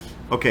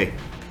Okay.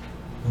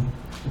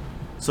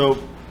 So,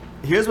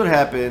 here's what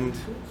happened.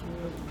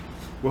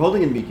 We're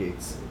holding in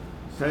Miketz,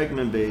 Perek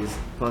Mem Beis,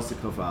 Pasuk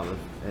Chof Aleph,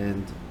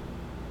 and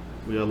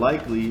we are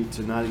likely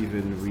to not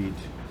even read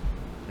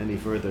any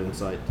further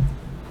inside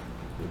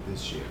with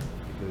this year,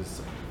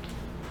 because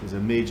there's a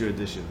major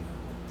addition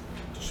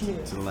to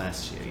the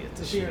last year.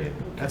 Okay.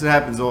 That's what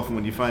happens often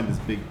when you find these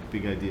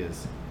big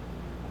ideas,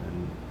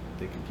 and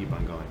they can keep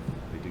on going.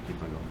 They do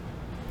keep on going.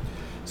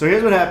 So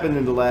here's what happened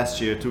in the last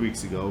year, 2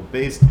 weeks ago,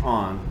 based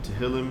on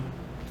Tehillim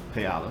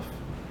Pei Aleph.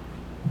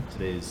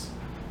 Today's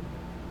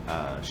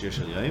Shir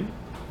Shel Yom,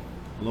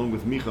 along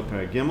with Micha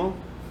Perek Gimel.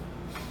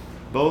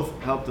 Both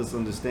helped us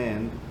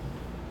understand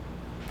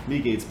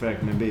Miketz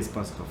Perek Mem Beis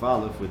Pasuk Chof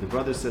Aleph, where the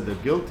brothers said they're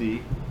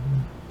guilty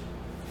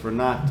for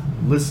not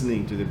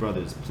listening to their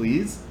brother's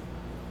pleas,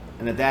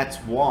 and that's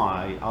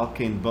why Al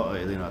Kain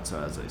Ba'a Elin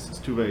Atzar Azais. It's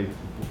two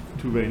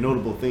very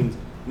notable things.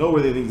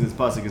 Noteworthy things in this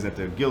pasuk is that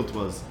their guilt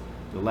was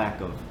the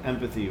lack of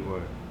empathy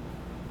or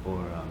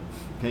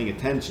paying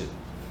attention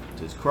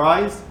to his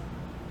cries,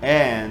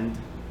 and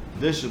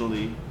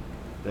additionally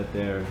that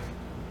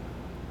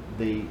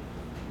they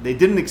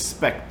didn't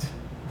expect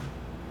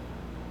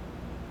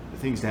the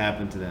things to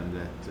happen to them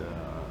that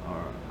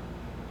are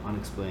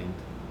unexplained,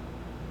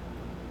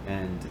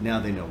 and now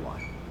they know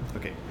why.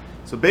 Okay,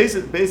 so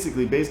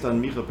basically based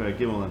on Micha Perek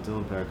Gimel and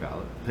Tehillim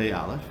Perek Pei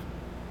Aleph,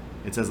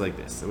 it says like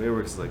this. The way it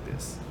works is like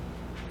this.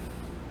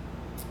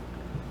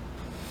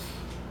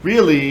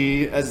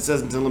 Really, as it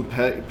says in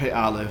Tehillim Pei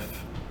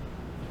Aleph,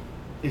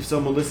 if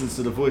someone listens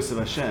to the voice of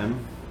Hashem,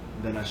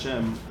 then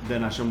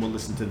Hashem will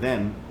listen to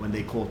them when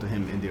they call to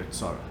Him in their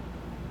tzara.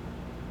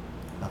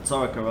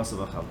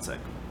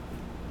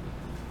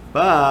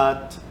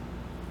 But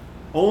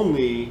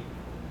only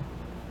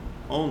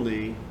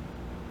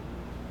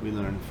we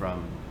learn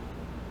from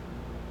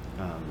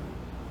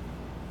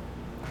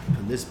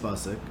this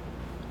pasuk.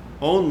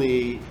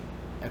 Only,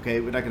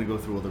 okay, we're not going to go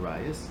through all the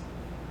rayas.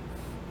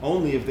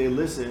 Only if they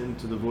listen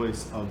to the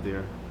voice of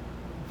their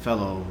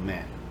fellow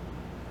man,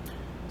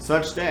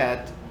 such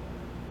that.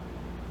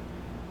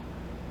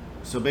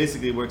 So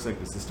basically it works like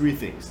this. There's three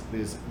things.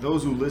 There's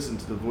those who listen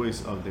to the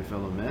voice of their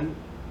fellow men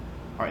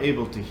are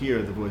able to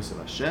hear the voice of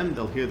Hashem.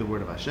 They'll hear the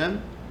word of Hashem,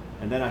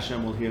 and then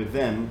Hashem will hear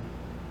them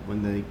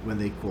when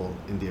they call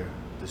in their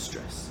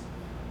distress.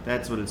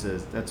 That's what it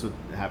says. That's what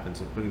happens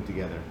with putting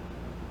together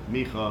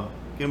Micha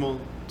Gimel,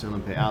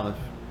 Tehillim Pei Aleph,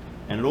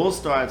 and it all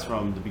starts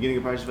from the beginning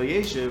of Parashat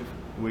Vayeshev,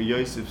 where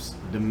Yosef's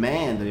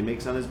demand that he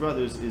makes on his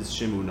brothers is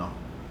Shemunah.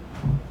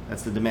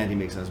 That's the demand he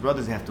makes on his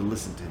brothers. They have to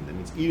listen to him. That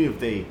means even if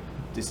they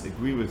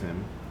disagree with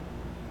him,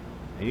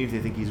 and even if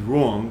they think he's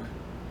wrong,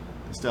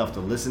 they still have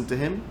to listen to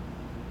him.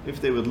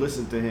 If they would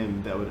listen to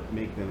him, that would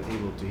make them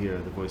able to hear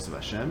the voice of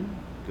Hashem,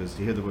 because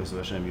to hear the voice of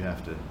Hashem, you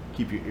have to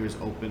keep your ears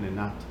open and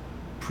not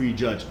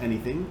prejudge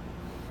anything.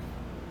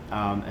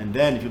 And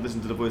then if you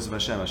listen to the voice of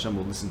Hashem, Hashem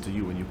will listen to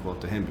you when you call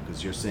to Him,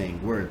 because you're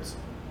saying words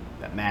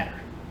that matter,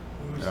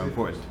 that are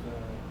important.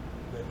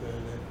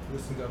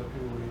 Listen to other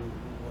people when you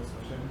voice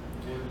of Hashem.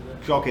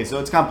 Okay, so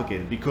it's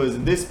complicated, because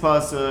in this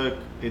pasuk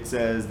it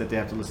says that they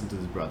have to listen to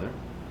his brother.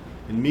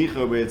 In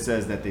Micha, where it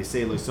says that they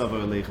say Lo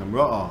Savar Aleichem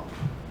Ra'ah,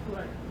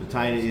 the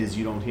taina is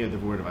you don't hear the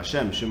word of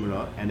Hashem,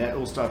 Shemurah, and that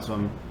all starts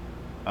from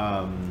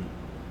and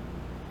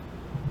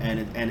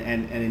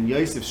in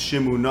Yosef's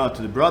Shemunah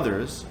to the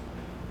brothers,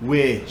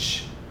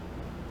 which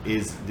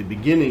is the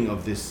beginning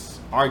of this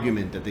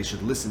argument that they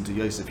should listen to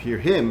Yosef, hear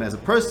him as a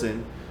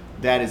person,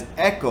 that is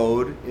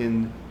echoed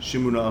in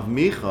Shemunah of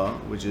Micha,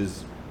 which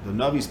is the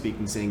Navi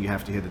speaking, saying you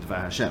have to hear the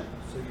Dvar Hashem.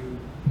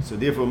 So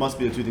therefore, it must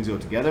be the two things go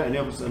together. And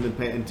in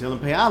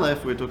Tehillim Pei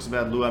Aleph, where it talks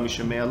about Lu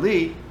Amishemei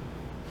Ali,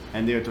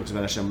 and there it talks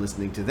about Hashem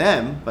listening to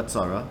them,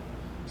 Batzara.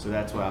 So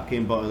that's why Al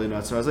Kain Ba'a Elin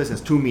Atzar Azais has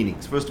two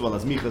meanings. First of all,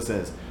 as Micha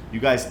says, you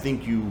guys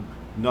think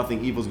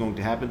nothing evil is going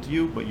to happen to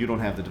you, but you don't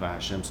have the Dvar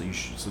Hashem,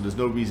 so there's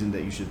no reason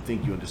that you should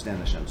think you understand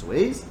Hashem's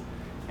ways.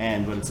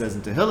 And what it says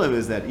in Tehillim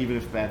is that even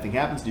if a bad thing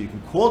happens to you, you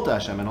can call to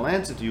Hashem and He'll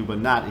answer to you, but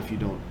not if you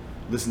don't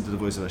listen to the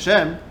voice of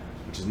Hashem,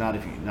 which is not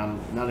if you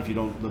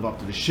don't live up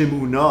to the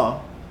Shemunah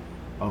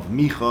of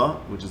Micha,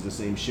 which is the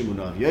same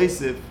Shemunah of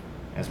Yosef,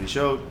 as we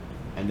showed,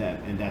 and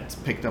that's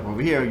picked up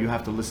over here. You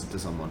have to listen to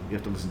someone. You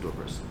have to listen to a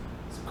person.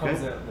 So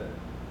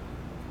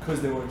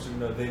because they weren't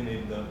Shemunah, they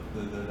made the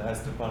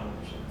S10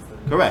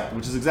 Correct,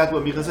 which is exactly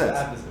what Micha says.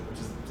 Opposite, which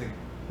is the thing.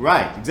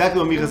 Right,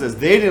 exactly what Micha says.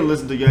 They didn't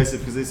listen to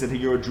Yosef because they said, hey,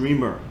 you're a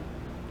dreamer.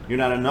 You're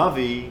not a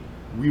Navi.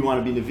 We want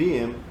to be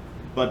Nevi'im.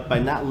 But by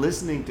not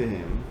listening to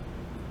him,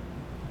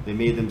 they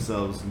made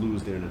themselves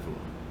lose their Nevuah.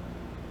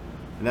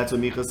 And that's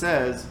what Micha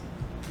says,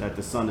 that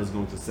the sun is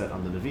going to set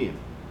on the Nevi'im,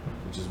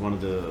 which is one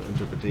of the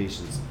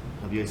interpretations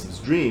of Yosef's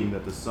dream,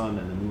 that the sun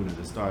and the moon and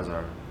the stars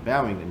are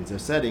bowing, that means they're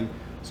setting.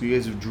 So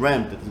Yosef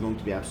dreamt that there's going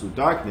to be absolute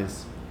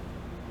darkness,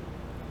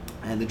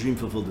 and the dream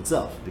fulfilled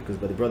itself, because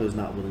by the brothers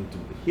not willing to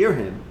hear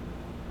him,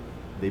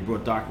 they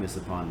brought darkness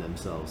upon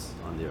themselves,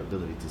 on their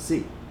ability to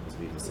see, as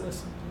Micha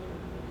says.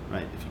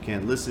 Right? If you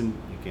can't listen,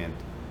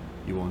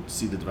 you won't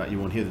see you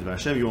won't hear the Dvar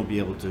Hashem, you won't be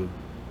able to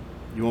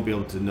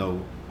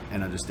know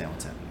and understand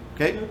what's happening.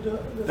 Okay?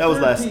 The That was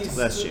third piece,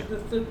 last year.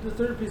 The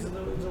third piece is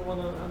the one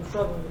I'm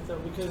struggling with, though,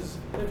 because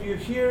if you're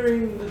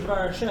hearing the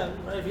Dvar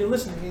Hashem, right? If you're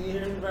listening and you're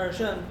hearing the Dvar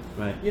Hashem,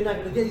 Right. you're not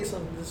going to get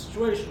yourself in this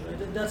situation,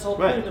 right? That's the whole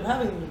Right. point of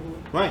having the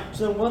Nevuah. Right.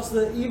 So what's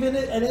the even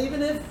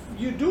if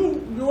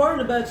you are in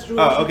a bad situation?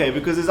 Oh, okay,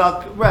 because it's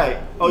all right.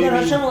 Oh, you then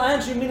mean? Hashem will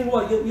answer you, meaning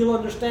what? You'll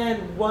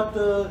understand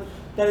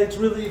that it's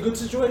really a good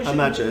situation. I'm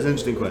not sure. It's an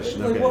interesting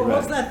question. Like, Okay,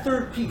 what's right. that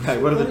third piece?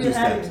 Right. What are the are two you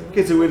steps? adding?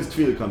 Okay, so where does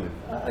tefillah come in?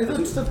 I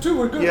thought step 2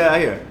 were good. Yeah, I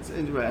hear.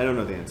 Right, I don't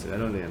know the answer. I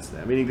don't know the answer to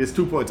that. Meaning, there's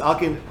 2 points.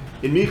 Alkin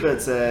in Micha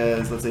it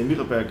says, let's say in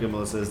Micha Perek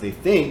Gimel it says they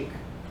think.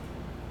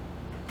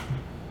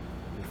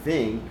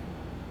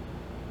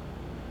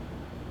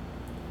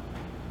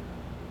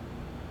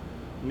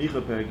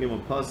 Micha Perek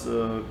Gimel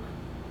pasuk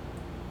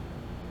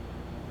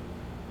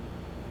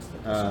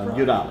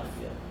Yud Aleph.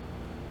 Yeah.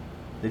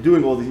 They're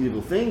doing all these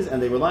evil things,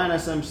 and they rely on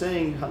Hashem,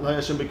 saying, "La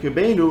Hashem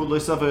b'kirbeinu lo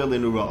yisaveh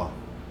elenu ra'ah."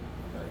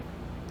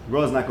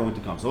 Ra is not going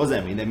to come. So what does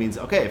that mean? That means,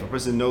 okay, if a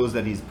person knows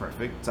that he's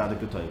perfect, tzaddik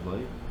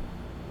v'toivloi,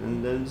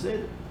 and then say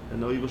it, and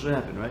no evil should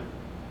happen, right?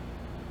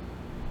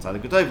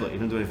 Tzaddik v'toivloi. He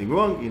didn't do anything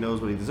wrong. He knows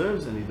what he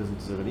deserves, and he doesn't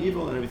deserve any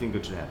evil, and everything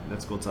good should happen.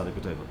 That's called tzaddik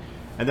v'toivloi.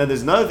 And then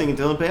there's another thing in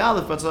Tehillim Pei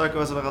Aleph, if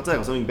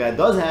something bad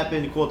does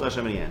happen, you call it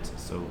Hashem and he answers.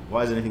 So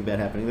why is anything bad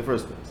happening in the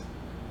first place?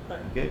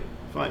 Right. Okay,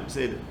 fine,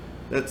 say that.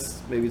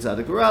 That's maybe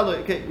tzaddik v'ra'aloi.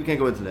 Okay, we can't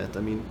go into that.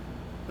 I mean,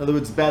 in other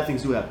words, bad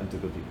things do happen to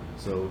good people.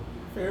 So.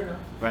 Fair enough.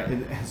 Right,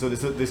 and so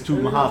there's 2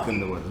 mahalach in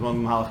the word. There's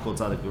one mahalach called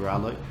tzaddik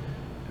v'ra'aloi,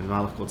 and a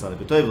mahalach called tzaddik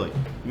v'toivloi.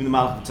 Even the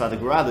mahalach of tzaddik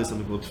v'ra'aloi is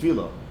something called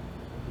tefillah,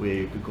 where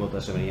you could call it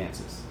Hashem and he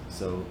answers.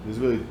 So there's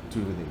really 2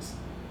 different things.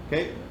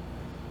 Okay?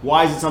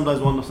 Why is it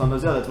sometimes one,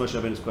 sometimes the other? That's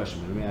Moshe Rabbeinu's question.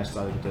 When we ask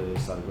tzaddik v'toivloi,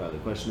 tzaddik v'ra'aloi, the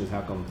question is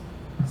how come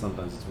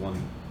sometimes it's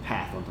one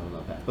path, sometimes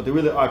another path. But there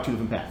really are 2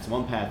 different paths.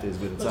 One path is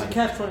with the But tzaddik. it's a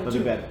catch-22.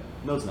 Doesn't bad.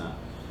 No, it's not.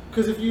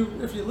 Because if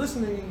you're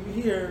listening and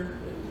you hear,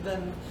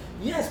 then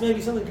yes,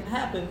 maybe something can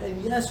happen,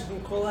 and yes, you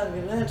can call out and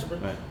get an answer.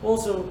 But Right.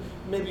 also,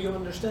 maybe you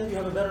understand, you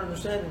have a better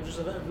understanding, just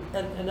of it,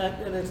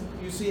 and it's,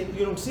 you see it,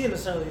 you don't see it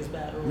necessarily as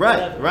bad. Or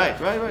Right.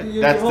 whatever.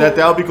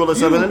 That'll be called a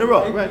 7 in a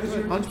row. Right, Right, because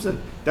you're- 100%.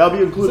 That'll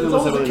be included So in it's the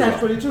almost 7 a in a row.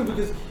 catch-22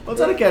 because Well,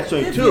 it's not a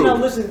catch-22. If you're not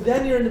listening,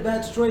 then you're in a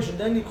bad situation.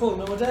 Then you call,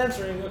 no one's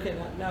answering. Okay,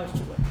 now it's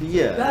too late.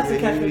 Yeah, That's the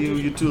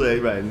catch-22. you're too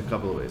late, right, in a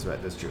couple of ways, right,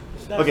 that's true.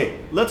 That's- Okay,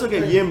 let's look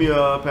at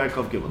Yirmiyah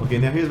Parakov Gimel. Okay,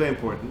 now here's very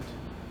important.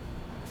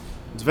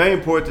 It's very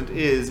important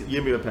is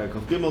Yirmiyah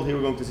Parakov Gimel. Here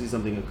we're going to see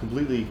something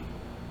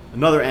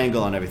another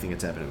angle on everything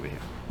that's happening over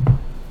here.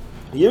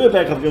 Yirmiyah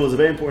Parakov Gimel is a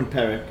very important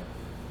parak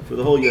for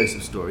the whole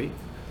Yosef story,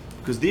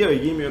 because there,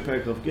 Yirmiyah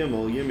Parakov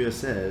Gimel, Yirmiyah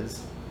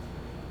says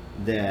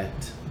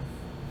that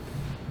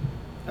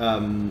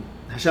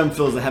Hashem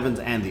fills the heavens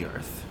and the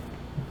earth.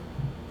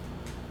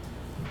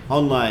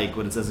 Unlike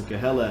what it says in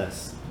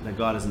Keheles, that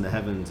God is in the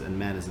heavens and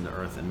man is in the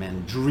earth and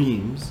man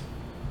dreams.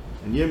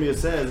 And Yirmiyah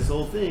says this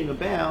whole thing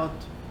about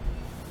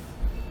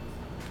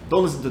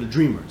don't listen to the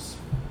dreamers.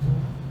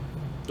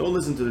 Don't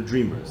listen to the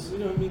dreamers. We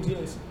know it means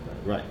yes.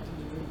 Right.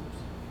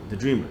 The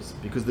dreamers.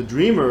 Because the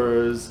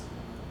dreamers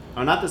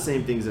are not the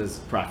same things as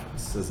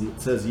prophets. It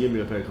says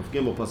Yirmiyah Perikov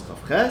Gimel Pasuk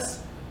Chav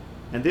Ches.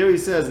 And there he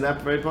says, in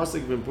that very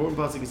pasuk, important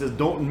pasuk, he says,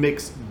 don't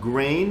mix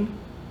grain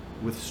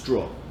with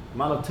straw.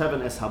 Malav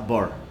Teven es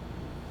habar.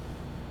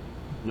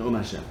 No'um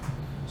Hashem.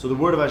 So the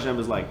word of Hashem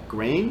is like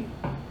grain,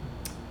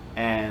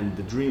 and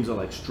the dreams are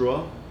like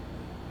straw.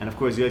 And of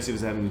course, Yosef is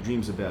having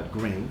dreams about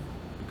grain,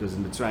 because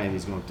in Mitzrayim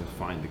he's going to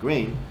find the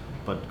grain.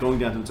 But going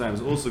down to Mitzrayim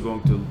is also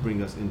going to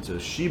bring us into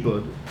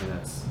Shibud, and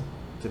that's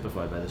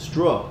typified by the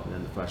straw, and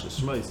then the Parashas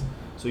Shmos.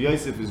 So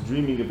Yosef is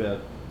dreaming about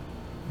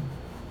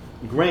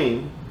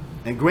grain,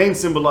 and grain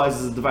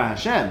symbolizes the Dvar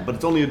Hashem, but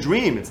it's only a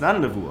dream, it's not a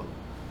Nevuah.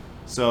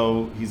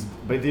 So he's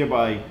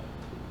thereby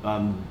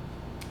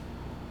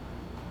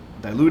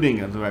diluting,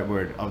 the right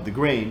word, of the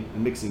grain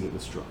and mixing it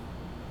with straw.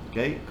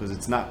 Okay? Because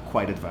it's not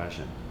quite a Dvar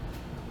Hashem.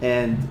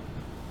 And,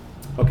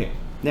 okay,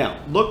 now,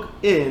 look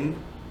in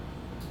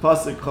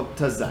Pasuk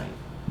Tazayin.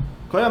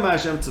 Koyam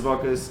Hashem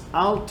tzavakas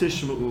al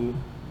tishma'u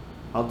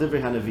al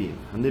divrei hanavim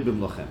hanibim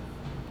lochem.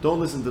 Don't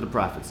listen to the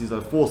prophets. These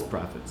are false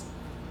prophets.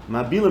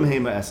 Ma'bilim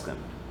heima eschem.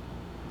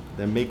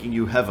 They're making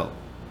you hevel.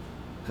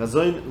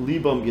 Chazoin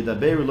libam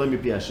yedaberu lo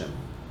mipi Hashem.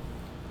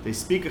 They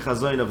speak a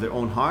chazoin of their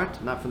own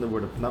heart, not from the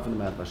word, not from the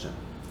mouth of Hashem.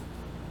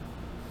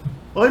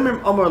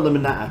 Oimim amar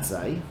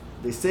lemena'atzai.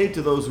 They say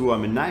to those who are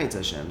menayat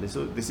Hashem.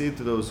 They say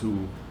to those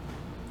who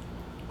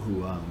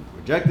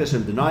reject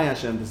Hashem, deny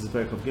Hashem. This is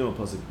Perikov Gimel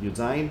Pasuk Yud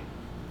Zayin.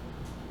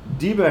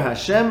 Diber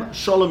Hashem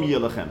shalom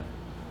yelachem.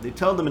 They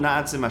tell them in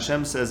Na'atzim,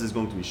 Hashem says is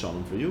going to be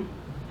shalom for you.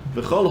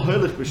 V'chol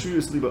hoylech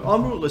b'shuyus liba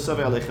amru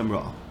l'savei aleichem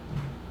ra'ah.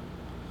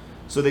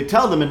 So they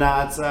tell them in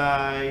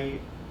Na'atzai,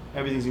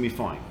 everything's going to be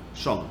fine,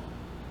 shalom.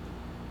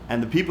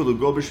 And the people who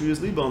go b'shuyus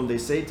libam, they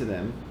say to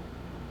them,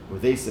 or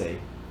they say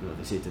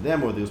to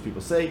them, or those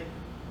people say,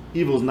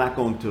 evil is not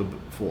going to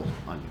fall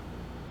on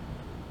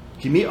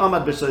you. Who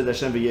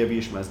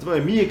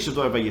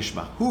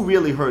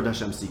really heard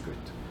Hashem's secret?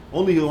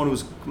 Only the one who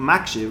was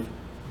makshiv,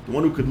 the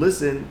one who could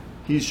listen,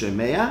 he's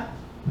Shemeah.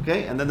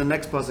 Okay, and then the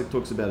next pasuk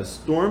talks about a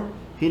storm.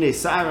 Hine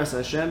Saras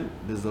Hashem,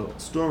 there's a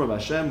storm of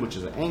Hashem, which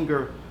is an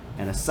anger,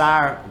 and a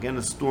Sar, again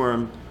a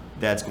storm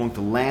that's going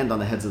to land on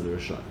the heads of the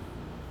Rishon.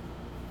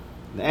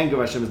 The anger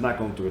of Hashem is not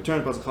going to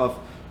return, Pasuk Chaf,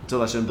 until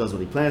Hashem does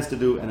what He plans to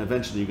do, and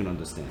eventually you're going to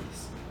understand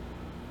this.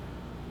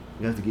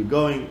 You have to keep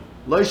going.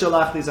 Lo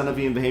shalachti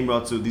zanavim v'hem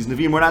ratzu. These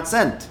Nevi'im were not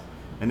sent,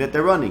 and yet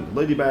they're running.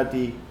 Lo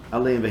dibarti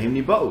aleim v'hem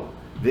niba'u.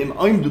 V'hem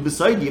oimdu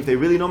b'saidi. If they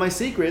really know my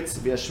secrets,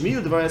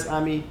 v'yashmiu d'varas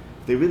ami.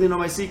 If they really know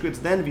my secrets,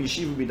 then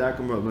v'yeshivu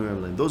b'darkum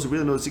ra'v. Those who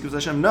really know the secrets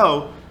of Hashem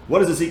know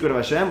what is the secret of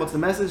Hashem. What's the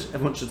message?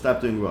 Everyone should stop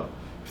doing ra.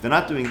 If they're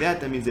not doing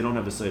that, that means they don't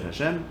have the Sod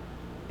Hashem,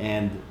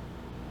 and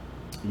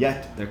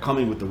yet they're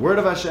coming with the word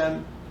of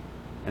Hashem,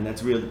 and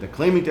that's really, they're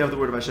claiming to have the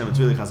word of Hashem. It's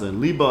really chazal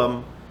and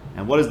libam.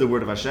 And what is the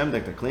word of Hashem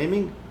that they're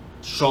claiming?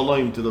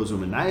 Shalom to those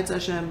who are menayetz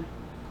Hashem,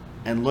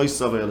 and loy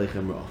savay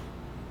aleichem ra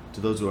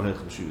to those who are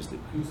heichel b'shuyus libam.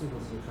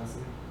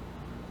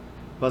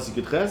 Pasuk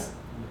Yud Ches.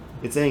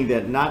 It's saying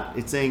that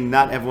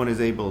not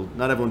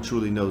everyone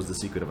truly knows the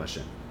secret of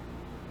Hashem.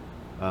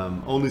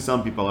 Only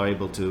some people are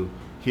able to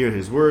hear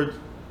His word,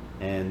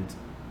 and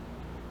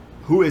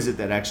who is it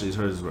that actually has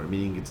heard His word?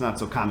 Meaning, it's not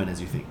so common as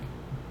you think.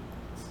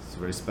 It's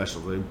very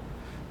special.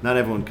 Not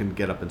everyone can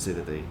get up and say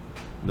that they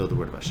know the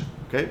word of Hashem.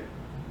 Okay?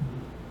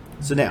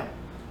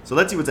 So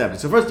let's see what's happening.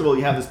 So first of all,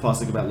 you have this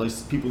pasuk about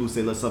people who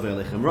say, "Lo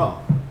savei aleichem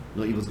ra,"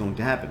 no evil is going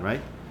to happen,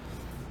 right?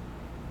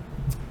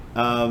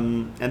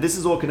 And this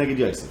is all connected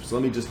to Yosef. So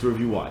let me just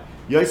review why.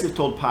 Yosef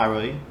told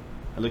Paroi,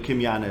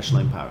 "Elokim yana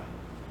eshleim Paroi."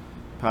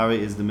 Paroi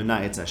is the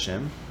menayetz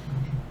Hashem,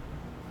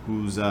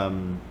 who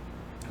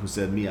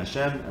said, "Mi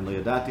Hashem," and "Lo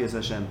yadati es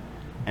Hashem."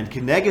 And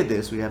connected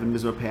this, we have in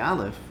Mizmor Pei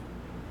Aleph,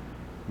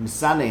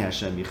 "Misanei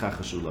Hashem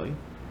yichachashu loi."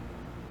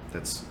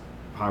 That's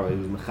Paroi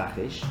who's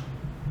mechachesh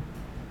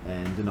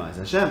and denies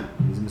Hashem.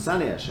 He's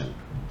Misanei Hashem.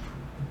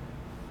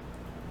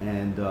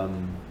 And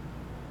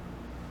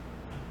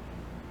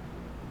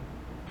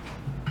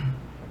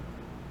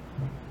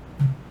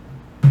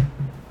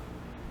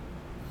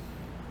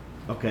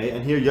okay,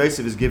 and here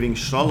Yosef is giving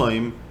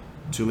shalom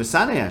to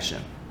Misanei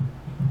Hashem.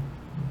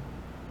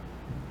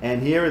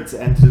 And here it's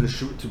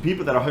to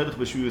people that are heilich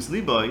b'shuyus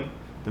liboy,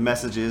 the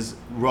message is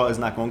ra is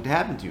not going to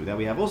happen to you. That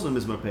we have also in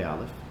Mizmor Pei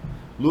Aleph.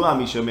 Lu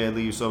ami shomei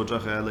li yusov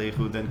dracha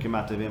aleichu then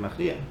kemat tevei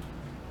machriya.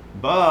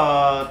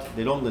 But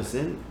they don't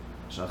listen.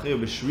 Shalcheu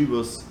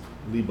b'shuyus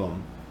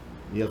libam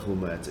yelchu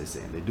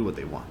ma'atzei. They do what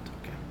they want.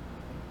 Okay,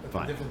 but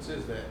fine. The difference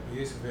is that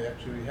Yosef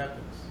actually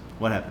happens.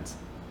 What happens?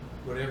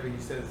 Whatever he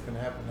says is going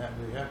to happen, that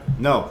really happens.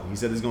 No, he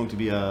said there's going to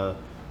be a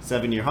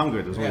 7-year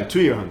hunger. There was only a Yeah.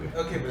 2-year hunger.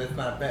 Okay, but that's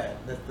not bad.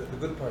 That's the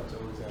good part's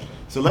always happening.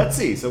 So let's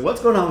see. So what's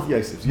going on with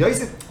Yosef?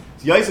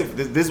 Yosef.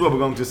 This is what we're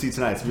going to see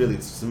tonight.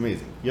 It's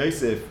amazing.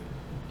 Yosef.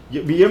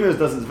 Yirmiyah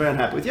is very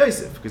unhappy with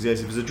Yosef because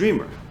Yosef is a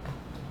dreamer,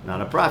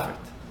 not a prophet.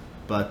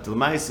 But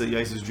L'maisa,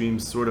 Yosef's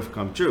dreams sort of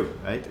come true,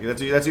 right?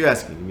 That's what you're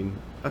asking. I mean,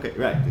 okay,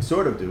 right? They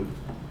sort of do,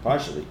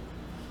 partially.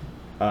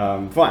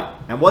 Fine.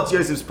 And what's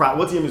Yirmiyah's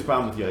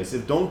problem with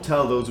Yosef? Don't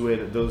tell those who are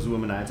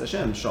menayetz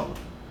Hashem shalom.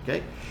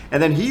 Okay.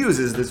 And then he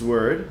uses this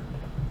word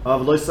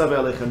of lo savei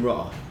aleichem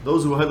ra.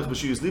 Those who are heilich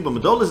b'shuyus libam,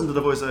 but don't listen to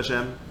the voice of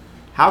Hashem.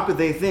 How could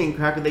they think?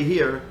 How could they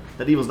hear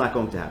that evil is not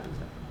going to happen to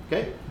them?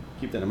 Okay.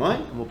 Keep that in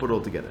mind, and we'll put it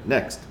all together.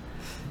 Next,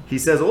 he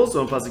says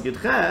also in pasuk Yud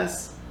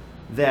Ches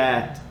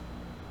that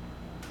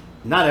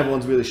not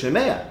everyone's really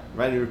shemeya,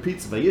 right? He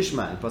repeats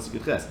vayishma in pasuk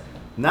Yud Ches.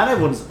 Not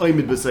everyone's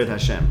oimid b'sod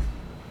Hashem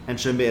and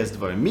shemeya is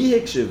dvar. Mi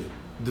hikshiv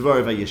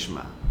dvar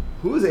vayishma.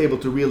 Who is able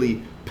to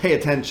really pay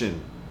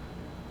attention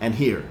and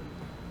hear?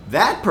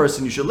 That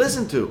person you should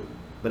listen to.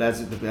 But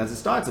as it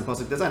starts in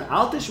pasuk Tezayin,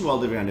 al tishmu al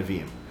divrei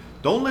neviim.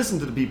 Don't listen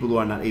to the people who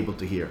are not able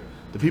to hear.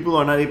 The people who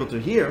are not able to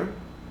hear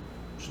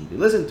shouldn't be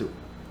listened to,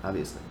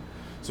 obviously.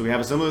 So we have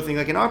a similar thing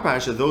like in our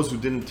parasha, those who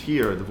didn't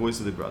hear the voice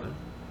of the brother,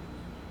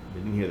 they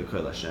didn't hear the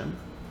kol Hashem,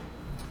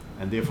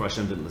 and therefore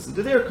Hashem didn't listen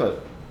to their kol.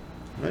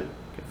 Right?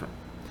 Okay, fine.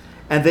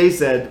 And they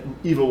said,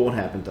 evil won't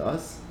happen to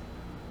us,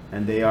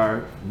 and they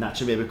are not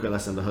shemei b'kol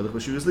Hashem, the heilich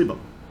b'shuyus libam.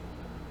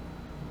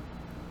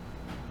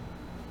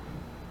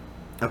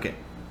 Okay,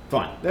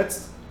 fine.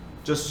 That's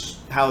just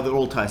how it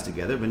all ties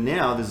together. But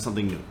now this is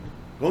something new.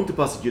 Going to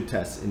pasuk Yud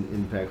Tes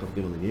in Paragraph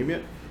Gimel and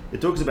Yirmiyah,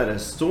 it talks about a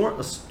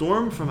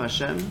storm from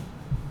Hashem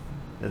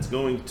that's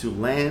going to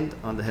land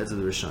on the heads of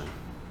the Rishon.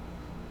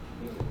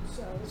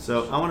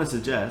 So I want to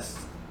suggest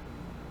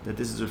that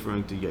this is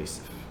referring to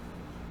Yosef.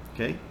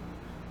 Okay,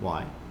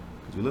 why?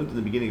 Because we learned in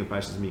the beginning of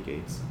Parashas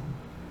Miketz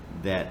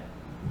that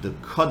the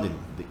Kodim,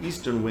 the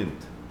eastern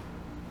wind,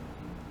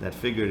 that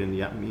figured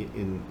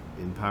in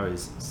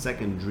Paro's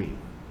second dream.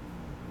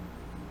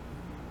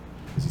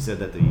 Because he said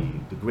that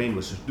the grain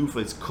was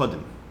Shdufa's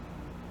Kodim.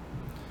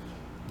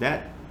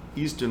 That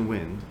eastern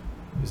wind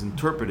is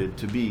interpreted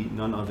to be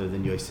none other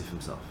than Yosef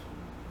himself.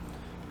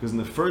 Because in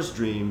the first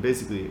dream,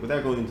 basically,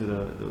 without going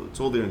into it's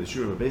all there in the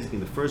Shura, but basically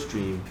in the first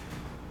dream,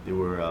 there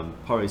were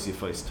Paris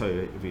Yefais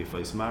Toy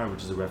Yefais Mar,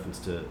 which is a reference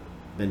to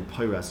then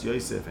Piras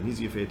Yosef, and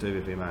he's Yefei Toy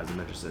Yefei Mar, as the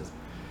Medrash says.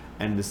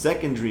 And the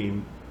second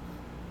dream,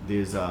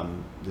 there's a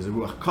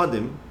Ruach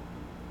Kodim,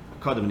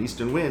 an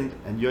eastern wind,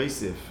 and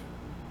Yosef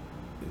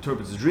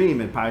interprets the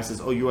dream, and Pari says,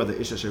 "Oh, you are the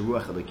Ish Asher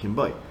Ruach Elokim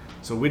Bai."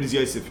 So where does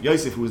Yosef?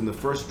 Yosef, who was in the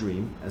first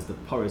dream, as the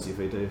Paras, if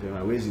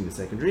I'm raising the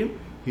second dream,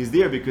 he's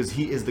there because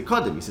he is the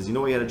Kadim. He says, "You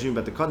know why you had a dream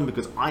about the Kadim?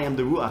 Because I am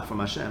the Ruach from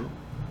Hashem,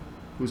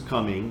 who's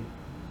coming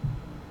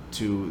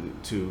to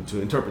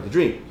interpret the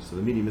dream." So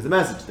the medium is the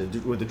message.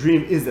 What the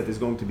dream is that there's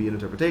going to be an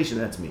interpretation.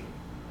 That's me.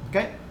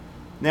 Okay.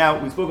 Now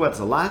we spoke about this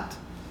a lot.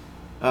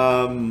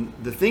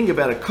 The thing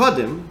about a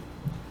Kadim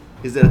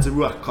is that it's a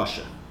Ruach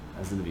Kasha,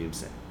 as the Nevi'im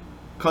say.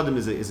 Kadim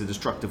is a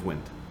destructive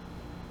wind.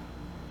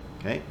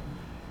 Okay?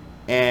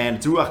 And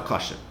it's a Ruach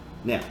Kasha.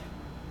 Now,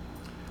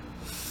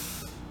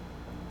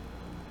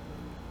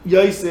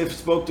 Yosef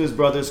spoke to his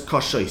brothers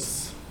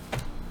Kashais.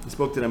 He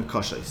spoke to them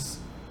Kashais.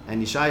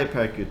 And Yeshaya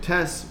Perek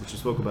Tes, which we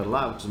spoke about a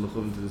lot, which is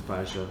Mechuvim to this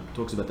parasha,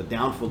 talks about the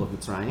downfall of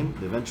Mitzrayim,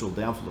 the eventual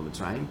downfall of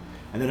Mitzrayim.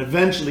 And then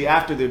eventually,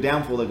 after their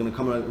downfall, they're going to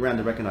come around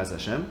to recognize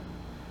Hashem.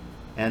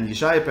 And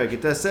Yeshaya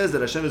Perek Tes says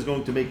that Hashem is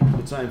going to make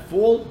Mitzrayim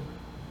fall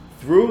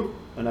through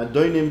an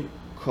Adonim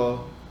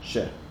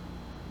Kosher.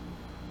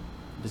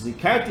 Hashem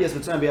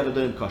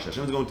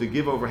is going to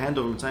give over, hand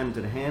over Mitzrayim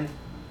into the hand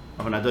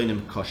of an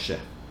Adonim Kosher,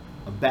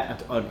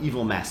 an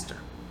evil master.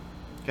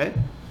 Okay?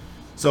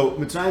 So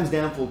Mitzrayim's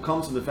downfall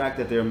comes from the fact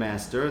that their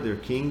master, their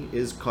king,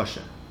 is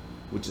Kosher,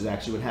 which is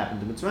actually what happened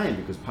to Mitzrayim,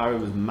 because Paro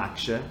was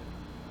Makshe,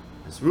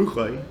 as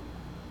Ruchai,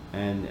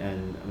 and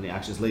when he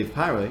actually slaved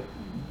Paro,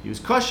 he was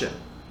Kosher.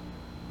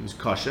 He was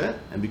Kosher,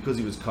 and because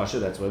he was Kosher,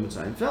 that's why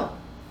Mitzrayim fell.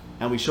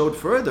 And we showed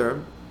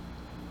further,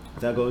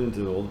 without going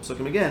into all the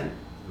psukim again,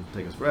 it'll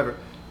take us forever,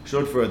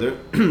 showed further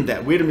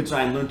that where did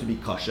Mitzrayim learn to be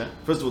Kosher?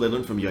 First of all, they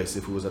learned from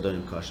Yosef, who was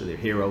Adonim Kosher, their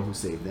hero who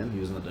saved them. He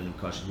was an Adonim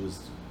Kosher, he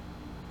was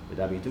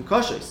Medabitim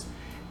Koshes.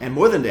 And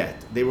more than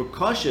that, they were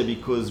Kosher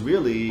because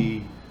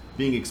really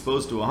being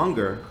exposed to a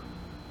hunger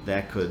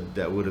that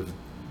would have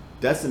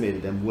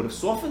decimated them, would have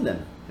softened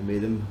them and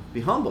made them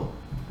be humble.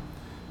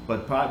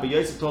 But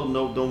Yosef told them,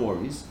 no, don't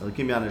worry.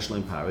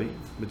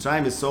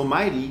 Mitzrayim is so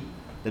mighty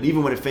that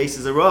even when it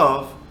faces a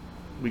Rav,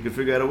 we could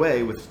figure out a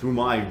way through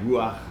my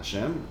Ruach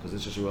Hashem, because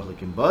it's Ruach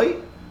Elokim Bai,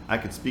 I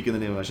could speak in the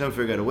name of Hashem,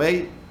 figure out a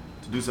way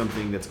to do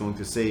something that's going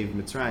to save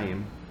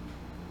Mitzrayim,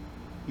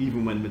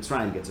 even when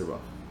Mitzrayim gets a Rav.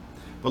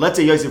 But let's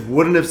say Yosef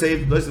wouldn't have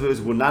saved, Yosef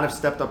would not have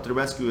stepped up to the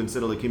rescue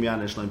instead of Elokim Yan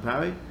Eshleim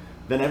Pari,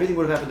 then everything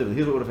would have happened different.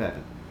 Here's what would have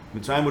happened.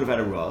 Mitzrayim would have had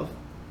a Rav,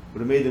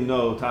 would have made them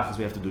know, Tachas,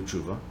 we have to do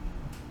tshuva.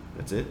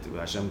 That's it.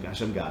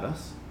 Hashem got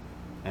us.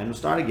 And we'll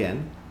start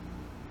again.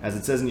 As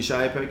it says in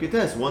Yeshaya Perek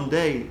Yutes, one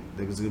day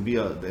there's going to be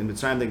in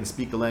Mitzrayim they can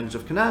speak the language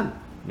of Canaan.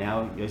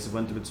 Now Yosef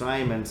went to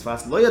Mitzrayim and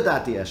Sfas lo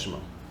yadati eshma.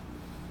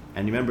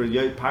 And you remember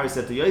Pari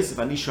said to Yosef,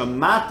 Ani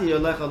shamati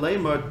yolecha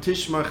leimor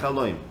tishmar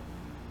chaloim.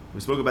 We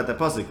spoke about that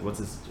pasuk. What's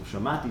this?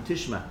 Shamati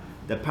tishma.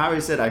 That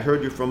Pari said, I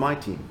heard you from my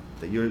team.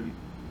 That you're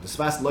the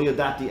Sfas lo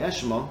yadati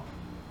eshma.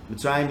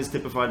 Mitzrayim is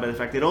typified by the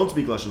fact they don't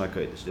speak Lashon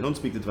HaKodesh. They don't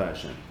speak the Dvar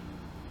Hashem.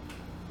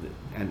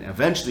 And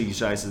eventually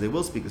Yeshaya says they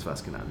will speak as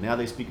Sfas Canaan. Now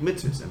they speak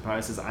mitzvahs. And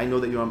Pari says, I know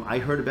that I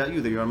heard about you,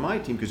 that you're on my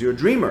team because you're a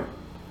dreamer.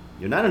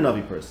 You're not a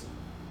Navi person.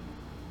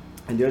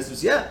 And Yosef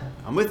says, yeah,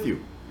 I'm with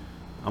you.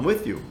 I'm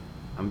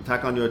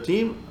back on your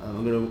team.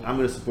 I'm going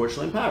to support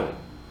Shalem Pari.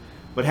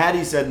 But had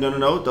he said,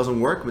 no, it doesn't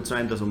work,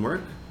 Mitzrayim doesn't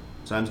work,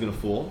 Mitzrayim's going to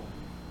fall,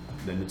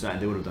 then Mitzrayim,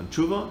 they would have done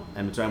tshuva,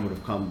 and Mitzrayim would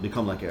have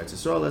become like Eretz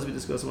Yisrael, as we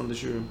discussed in one of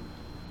the shurim.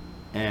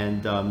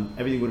 And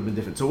everything would have been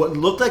different. So what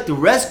looked like the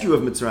rescue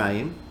of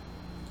Mitzrayim,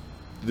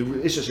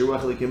 the Isha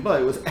Ruach Elokim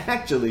Bai, was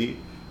actually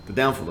the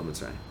downfall of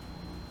Mitzrayim.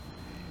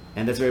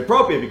 And that's very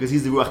appropriate because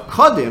he's the Ruach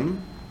Kadim.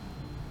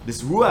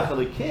 This Ruach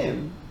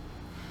Elokim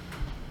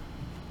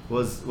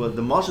was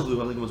the Mashal of the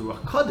Ruach Elokim was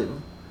Ruach Kadim,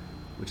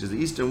 which is the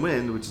eastern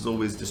wind, which is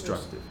always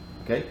destructive.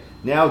 Okay?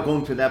 Now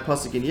going to that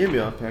pasuk in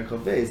Yirmiyah, Perek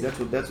Chav Beis, that's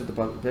what the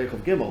Perek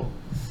Chav Gimel.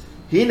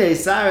 Hine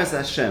Saras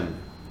Hashem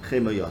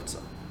Chema Yotza.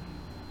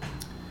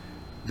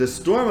 The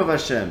storm of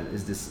Hashem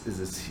is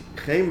this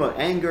Chema,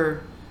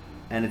 anger,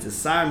 and it's a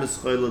Sar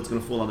Mischoil, it's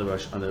going to fall on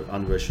Rosh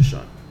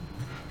Hashanah.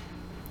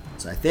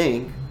 So I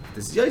think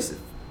this is Yosef.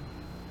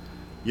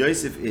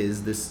 Yosef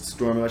is this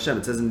storm of Hashem.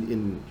 It says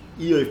in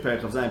Eoy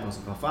Perek Chav Zayin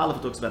Pasuk Chaf Aleph,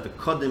 it talks about the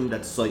Kodim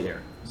that's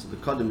Soyer. So the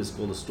Kodim is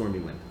called a stormy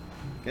wind.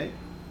 Okay?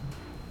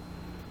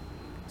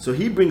 So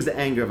he brings the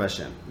anger of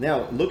Hashem.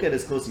 Now look at it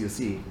as close as you'll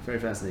see. Very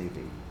fascinating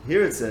thing.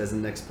 Here it says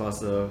in the next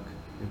Pasuk,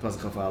 in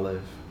Pasuk Chaf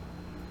Aleph.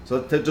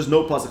 So just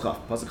no Pasuk Chaf.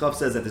 Pasuk Chaf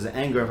says that there's an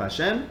anger of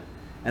Hashem,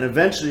 and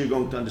eventually you're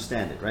going to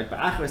understand it, right?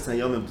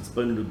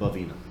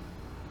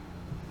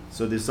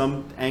 So there's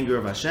some anger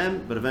of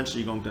Hashem, but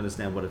eventually you're going to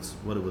understand what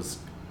it was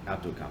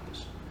out to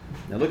accomplish.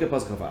 Now look at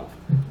Pasuk Chaf Aleph.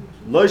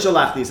 Lo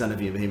shalachti es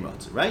hanavim v'hem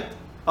ratzu, right?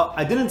 Oh,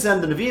 I didn't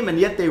send the Nevi'im, and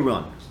yet they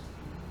run.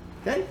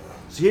 Okay?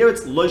 So here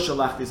it's Lo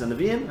shalachti es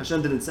hanavim.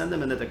 Hashem didn't send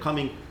them, and that they're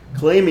coming,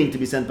 claiming to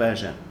be sent by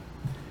Hashem.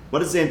 What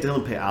does it say in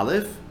Tehillim Pei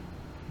Aleph?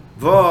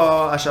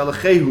 Va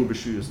ashalachehu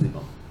b'shuyos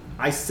libam.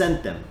 I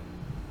sent them.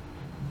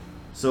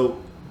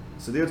 So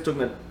there it's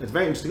talking about, it's a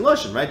very interesting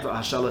lesson, right? Va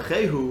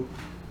ashalachehu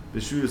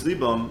b'shuyos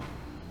libam.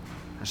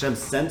 Hashem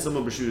sent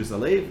someone b'shuyos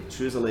alev.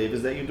 Shuyos alev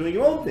is that you're doing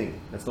your own thing.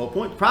 That's the whole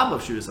point. The problem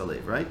of shuyos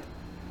alev, right?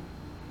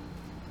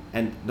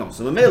 And no,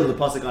 so the male, the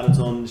pasuk on its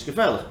own is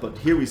gefährlich. But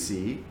here we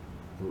see,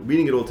 we're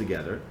reading it all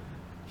together.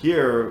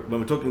 Here,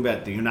 when we're talking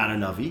about you're not a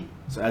navi,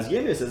 so as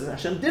Yirmiyah says,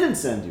 Hashem didn't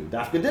send you.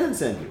 Dafka didn't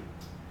send you.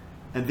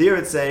 And there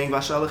it's saying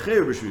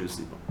Vashalachir b'shviyus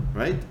libam,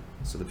 right?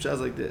 So the pshat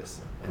is like this.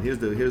 And here's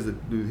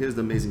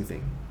the amazing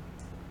thing.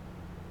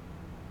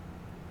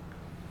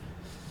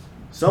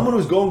 Someone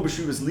who's going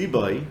b'shviyus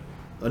libai,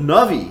 a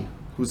navi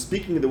who's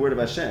speaking the word of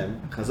Hashem,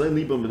 chazon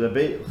libam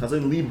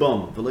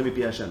v'lo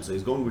mipi Hashem. So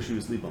he's going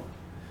b'shviyus libam.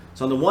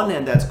 So on the one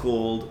hand, that's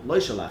called lo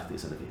shalachti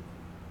es navi.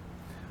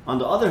 On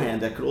the other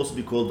hand, that could also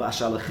be called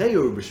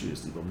Vashalacheur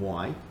b'shviyus libam.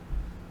 Why?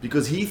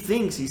 Because he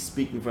thinks he's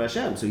speaking for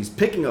Hashem. So he's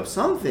picking up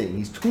something.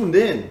 He's tuned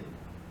in.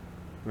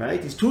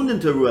 Right? He's tuned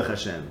into Ruach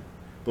Hashem.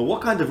 But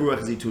what kind of Ruach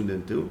is he tuned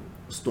into?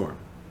 A storm.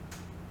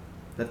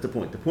 That's the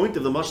point. The point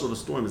of the mashal of a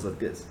storm is like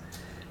this.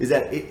 Is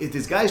that if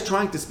this guy is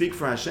trying to speak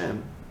for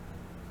Hashem,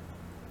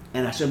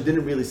 and Hashem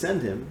didn't really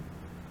send him,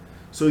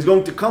 so he's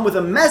going to come with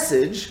a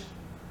message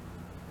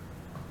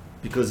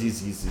because he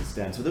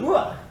stands for the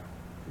Ruach. I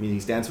mean,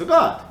 he stands for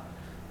God.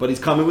 But he's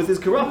coming with his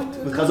corrupt,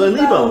 with Chazon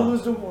Libo.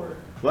 Lose the war.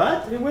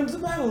 What? He wins the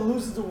battle,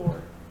 loses the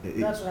war.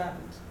 That's what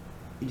happens.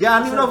 Yeah, I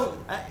don't even know.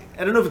 I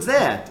don't know if it's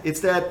that.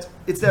 It's that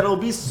it'll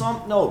be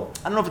some. No,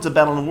 I don't know if it's a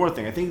battle and war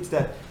thing. I think it's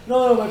that.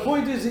 No. My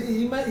point is,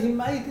 he might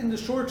in the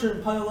short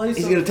term pile ice.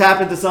 He's going to tap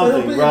into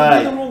something, it'll right?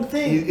 Be the wrong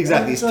thing.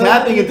 Exactly. He's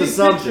tapping into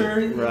something,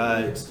 picture,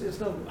 right? It's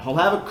no good. He'll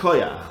have a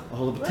koyach.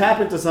 He'll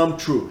tap into some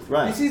truth,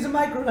 right? He sees the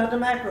micro, not the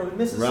macro. He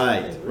misses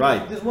something.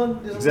 Right. There's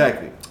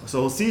exactly. So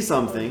he'll see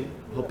something.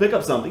 He'll pick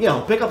up something. Yeah,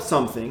 he'll pick up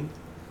something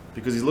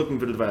because he's looking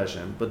for the Dvar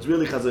Hashem, but it's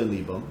really Chazon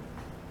Libam.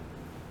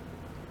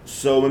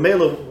 So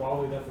Memelo. Why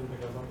would we definitely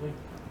pick up something?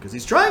 Because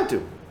he's trying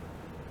to.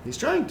 He's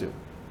trying to.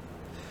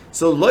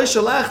 So Lo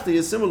Shalachti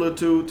is similar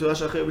to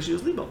Hashachei B'Shiyus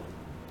Libam.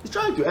 He's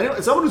trying to.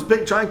 Anyway, someone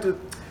who's trying to.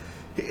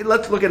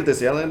 Let's look at it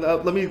this way.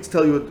 Let me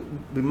tell you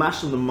the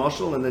mashal the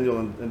mashal, and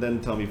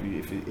then tell me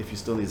if you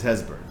still need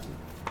hesber.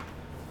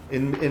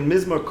 In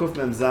Mizmar Kuf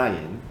Mem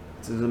Zayin,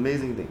 it's an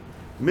amazing thing.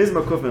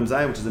 Mizmar Kuf Mem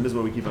Zayin, which is the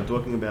Mizmar we keep on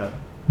talking about,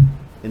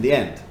 in the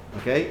end,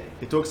 okay,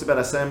 it talks about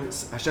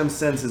Hashem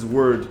sends His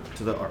word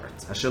to the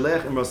earth.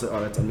 Hashalech imros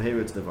haaretz and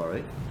meheretz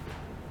devarei,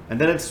 and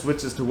then it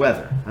switches to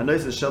weather.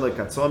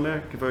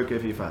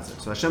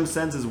 So Hashem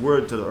sends His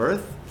word to the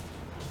earth,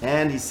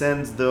 and He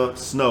sends the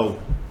snow,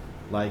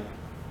 like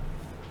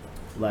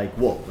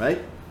wool, right?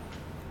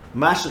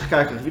 Not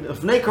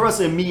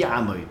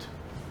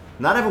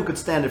everyone could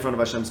stand in front of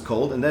Hashem's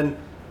cold, and then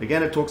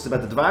again it talks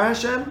about the Dvar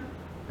Hashem,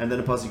 and then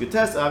the pasuk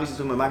test. Obviously,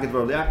 talking about Magid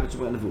Dvar Liach, we're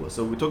talking about Nevuah.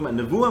 So we're talking about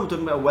Nevuah, we're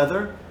talking about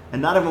weather,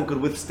 and not everyone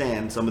could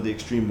withstand some of the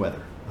extreme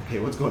weather. Okay,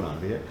 what's going on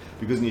here?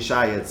 Because in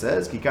Yeshaya it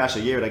says,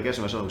 "Kikasha yered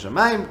ageshem Hashem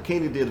Shamayim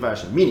keni Dvar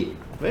Hashem." Meaning,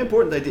 very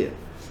important idea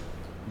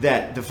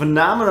that the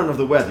phenomenon of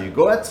the weather. You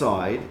go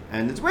outside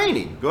and it's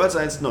raining. Go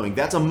outside and it's snowing.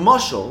 That's a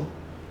mushal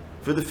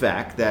for the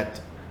fact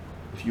that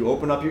if you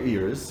open up your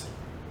ears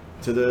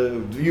to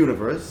the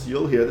universe,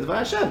 you'll hear the Dvar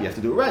Hashem. You have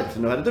to do it right. You have to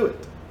know how to do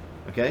it.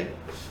 Okay?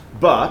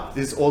 But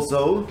there's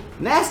also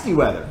nasty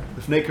weather.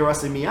 Not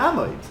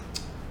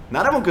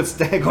everyone could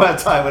go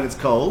outside when it's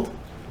cold.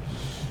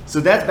 So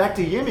that's back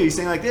to Yirmiyah. He's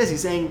saying like this.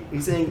 He's saying,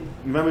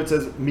 remember it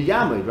says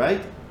Miyamid,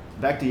 right?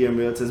 Back to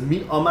Yirmiyah, it says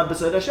Mi Amad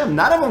B'Sod Hashem.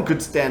 Not everyone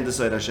could stand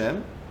B'Sod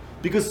Hashem.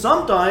 Because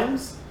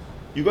sometimes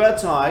you go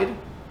outside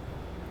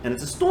and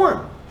it's a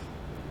storm.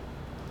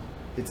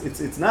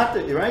 It's not,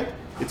 right?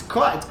 It's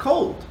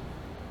cold.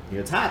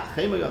 Here it's hot,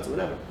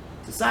 whatever.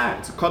 It's a sar.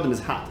 It's a kodem is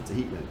hot. It's a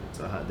heat wave.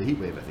 The heat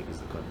wave, I think, is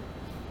the kodem.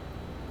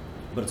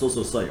 But it's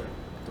also a sayre.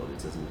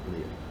 It says in the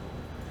Yirmiyah.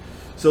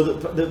 So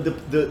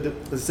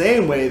the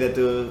same way that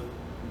the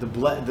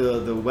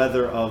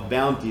weather of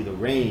bounty, the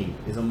rain,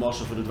 is a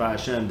mashal for the Dvar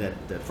Hashem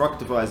that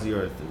fructifies the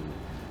earth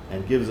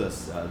and gives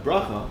us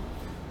bracha.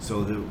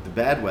 So the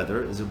bad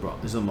weather is a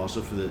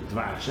mashal for the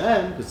Dvar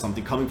Hashem, because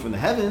something coming from the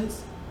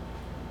heavens.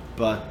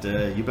 But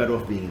you're better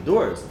off being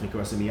indoors.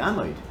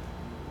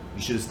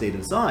 You should have stayed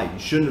inside. You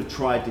shouldn't have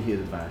tried to hear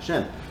the Dvar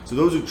Hashem. So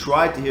those who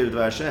tried to hear the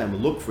Dvar Hashem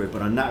look for it,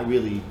 but are not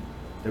really,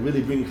 they're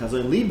really bringing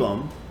Chazon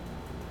Libam.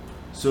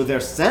 So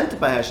they're sent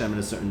by Hashem in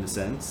a certain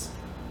sense,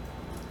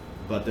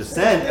 but they're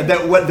sent, and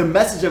that what the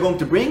message they're going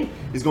to bring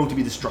is going to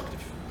be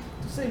destructive.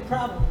 It's the same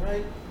problem,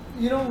 right?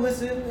 You don't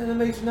listen, and it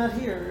makes you not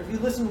hear. If you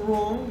listen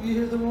wrong, you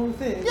hear the wrong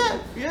thing. Yeah.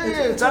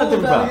 It's not a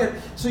different problem.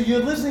 So you're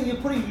listening, you're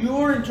putting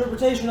your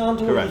interpretation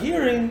onto what you're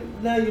hearing.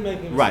 Now you're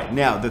making a mistake. Right.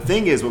 Now the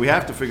thing is, what we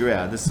have to figure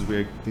out. This is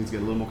where things get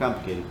a little more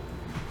complicated.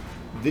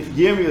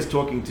 Yirmiyah is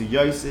talking to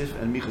Yosef,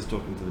 and Micha is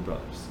talking to the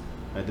brothers.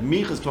 Right? The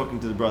Micha is talking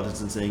to the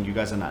brothers and saying, "You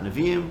guys are not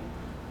Nevi'im.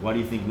 Why do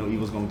you think no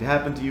evil is going to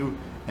happen to you?"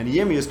 And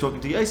Yirmiyah is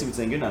talking to Yosef and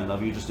saying, "You're not a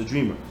lover, you're just a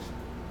dreamer.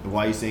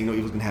 Why are you saying no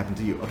evil is going to happen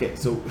to you?" Okay,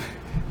 so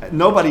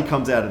nobody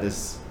comes out of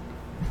this.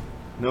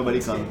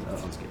 Nobody comes.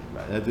 Unscathed.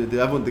 Right. The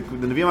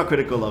Nevi'im are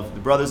critical of the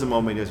brothers and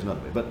Mohammed. Yes,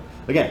 another way. But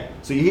again,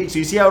 so you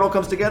see how it all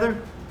comes together.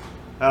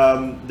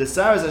 The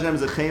Saras Hashem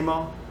is a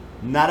chema.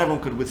 Not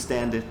everyone could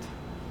withstand it.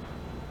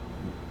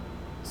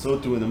 So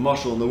too in the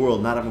mashal in the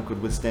world, not everyone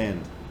could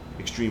withstand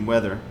extreme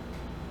weather.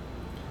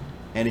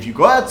 And if you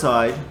go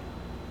outside,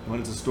 when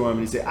it's a storm,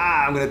 and you say,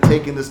 I'm going to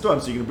take in the storm,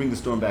 so you're going to bring the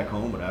storm back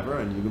home, whatever,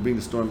 and you're going to bring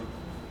the storm,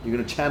 you're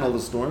going to channel the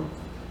storm,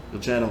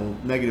 you'll channel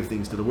negative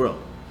things to the world.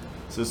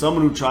 So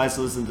someone who tries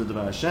to listen to the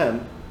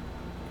Hashem,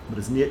 but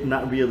is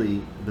not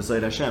really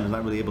beside Hashem, is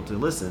not really able to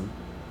listen,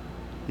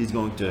 he's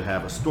going to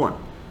have a storm.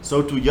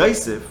 So to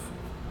Yosef,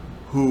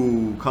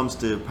 who comes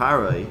to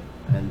Parai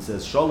and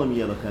says, Shalom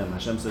Yelachem,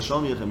 Hashem says,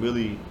 Shalom Yelachem,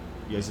 really,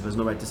 Yosef has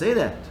no right to say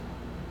that.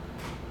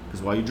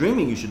 Because while you're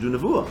dreaming, you should do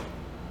Nevuah.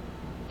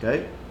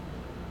 Okay?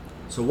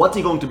 So what's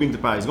he going to bring to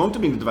Parai? He's going to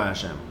bring the Dvar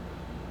Hashem.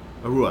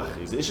 A Ruach.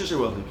 He's Ishish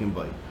Ruach he can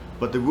buy.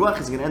 But the Ruach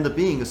is going to end up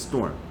being a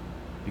storm.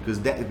 Because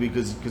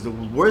the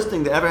worst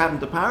thing that ever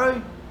happened to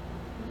Parai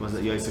was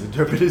that Yosef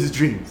interpreted his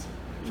dreams.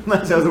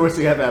 That was the worst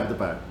thing that ever happened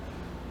to Parai.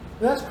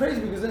 That's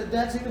crazy because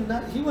that's even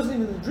not. He wasn't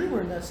even the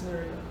dreamer in that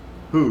scenario.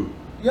 Who?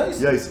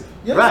 Yosef.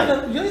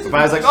 Right. Yosef But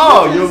I was like,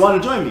 oh, you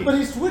want to join me. But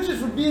he switches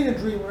from being a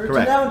dreamer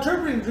Correct. to now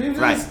interpreting dreams,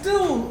 and he's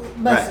still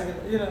messing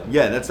it. You know.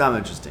 Yeah, that's not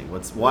interesting.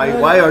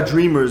 Why are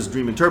dreamers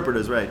dream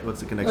interpreters? Right. What's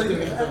the connection?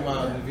 You're talking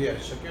about ונביאי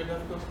Shakir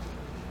Dafka?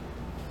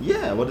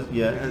 Yeah. What is?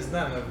 Yeah. He's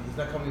not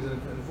coming as an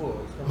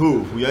Nevuah.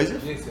 Who?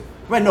 Yosef? Yosef.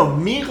 Right. No.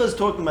 Micha's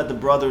talking about the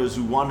brothers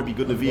who want to be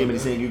good Nevi'im, and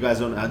he's saying you guys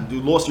don't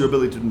you lost your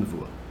ability to do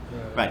Nevuah.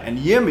 Right. And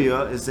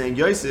Yirmiyah is saying,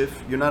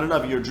 Yosef, you're not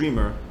enough. You're a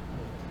dreamer.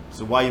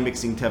 So why are you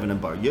mixing Tevin and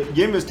Bar?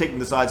 Yirmiyah is taking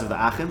the sides of the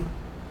Achim.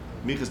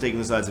 Micha is taking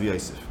the sides of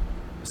Yosef,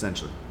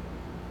 essentially.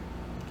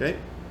 Okay?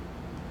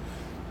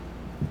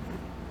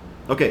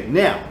 Okay,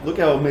 now, look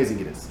how amazing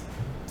it is.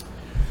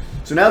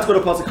 So now let's go to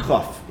Pasuk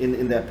Chaf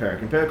in that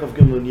parak. In Parak of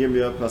Gimel and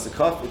Yirmiyah, Pasuk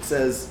Chaf, it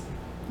says,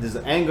 there's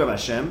the anger of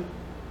Hashem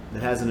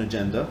that has an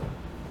agenda,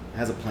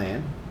 has a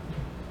plan.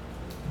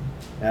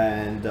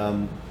 And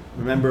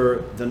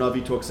remember, the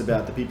Navi talks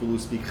about the people who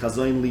speak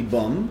Chazoin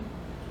Libam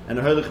and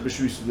Herlich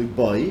B'Shush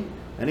Libai.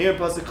 And here in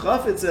Pasuk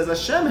Chaf it says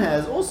Hashem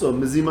has also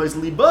Mezimos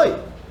Libai.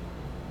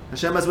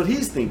 Hashem has what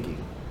he's thinking.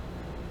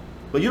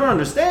 But you don't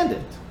understand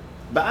it.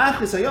 Now,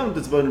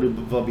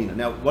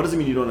 what does it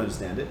mean you don't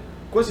understand it?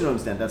 Of course you don't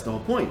understand. That's the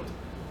whole point.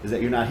 Is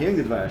that you're not hearing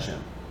the Dvar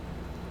Hashem.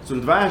 So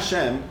the Dvar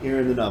Hashem here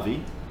in the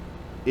Navi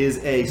is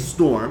a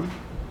storm.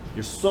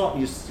 You're sort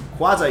of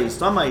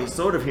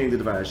hearing the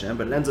Dvar Hashem,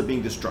 but it ends up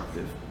being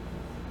destructive.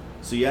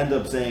 So you end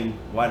up saying,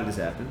 why did this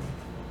happen?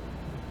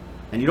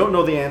 And you don't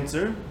know the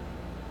answer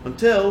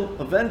until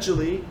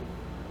eventually,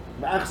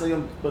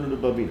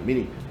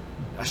 meaning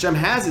Hashem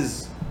has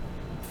his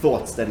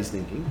thoughts that he's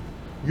thinking.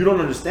 You don't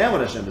understand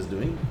what Hashem is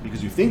doing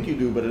because you think you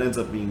do, but it ends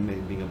up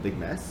being a big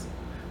mess.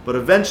 But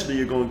eventually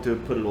you're going to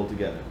put it all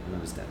together and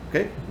understand.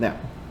 Okay? Now,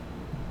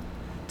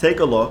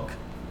 take a look.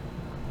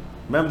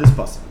 Remember this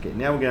pasuk. Okay,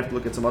 now we're going to have to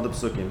look at some other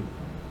pasukim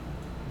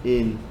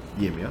in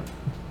Yirmiyah.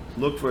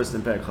 Look first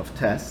in Perek Chav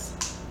Tes.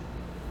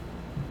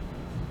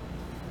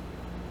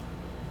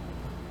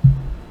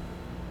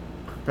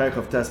 Perek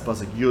Chav Tes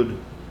pasuk Yud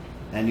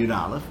and Yud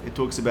Aleph. It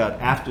talks about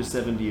after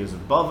 70 years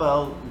of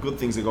Bavel, good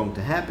things are going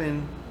to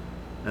happen.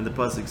 And the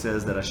pasuk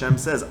says that Hashem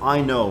says,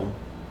 I know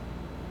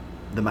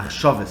the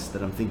machshavas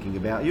that I'm thinking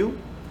about you,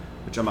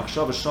 which are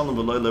machshavas shalom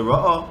v'lo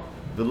le'ra'ah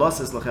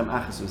v'loses lachem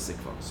achas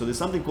v'sikva. So there's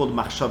something called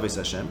machshavas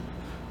Hashem.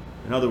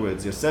 In other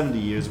words, there's 70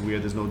 years where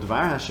there's no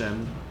Dvar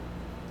Hashem,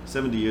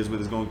 70 years where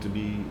we're going to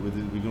be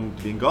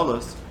in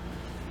Galus,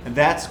 and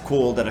that's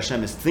called that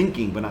Hashem is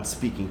thinking but not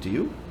speaking to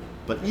you.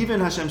 But even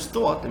Hashem's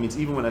thought, that means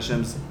even when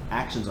Hashem's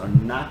actions are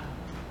not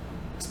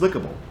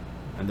explicable,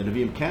 and the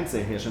Nevi'im can't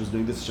say, hey, Hashem's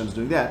doing this, Hashem's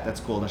doing that,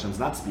 that's called Hashem's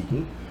not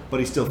speaking, but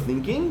he's still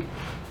thinking,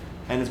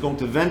 and it's going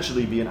to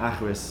eventually be an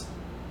achris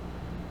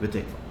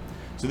v'tekva.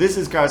 So this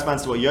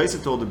corresponds to what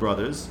Yosef told the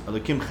brothers,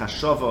 Elokim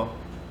chashava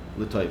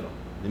l'toiva.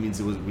 That means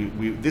it was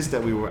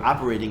we were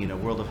operating in a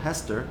world of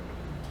Hester,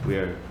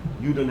 where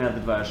you didn't have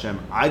the Dvar Hashem,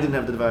 I didn't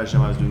have the Dvar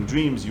Hashem, I was doing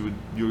dreams, your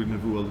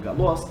Nevuah got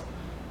lost.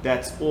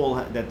 That's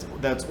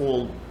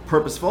all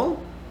purposeful,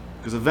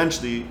 because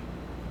eventually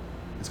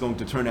it's going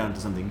to turn out into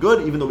something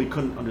good, even though we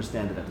couldn't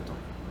understand it at the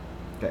time.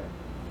 Okay.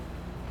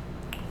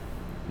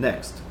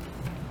 Next.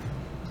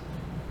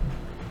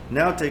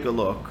 Now take a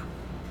look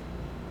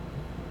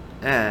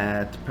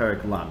at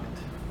Perek Lamed.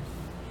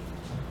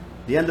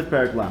 The end of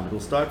Perek Lamed. We'll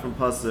start from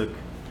Pasuk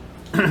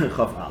Chaf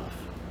Aleph.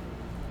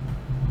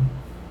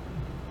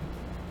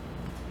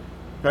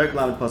 Perek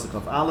Lamed Pasuk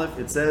Chaf Aleph.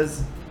 It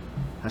says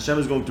Hashem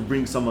is going to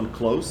bring someone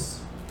close,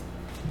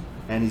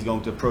 and he's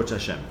going to approach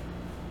Hashem.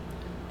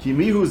 No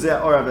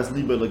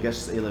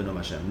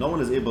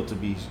one is able to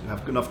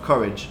have enough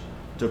courage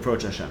to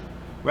approach Hashem.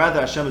 Rather,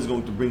 Hashem is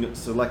going to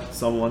select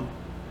someone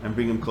and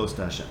bring him close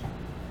to Hashem.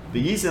 We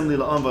recognize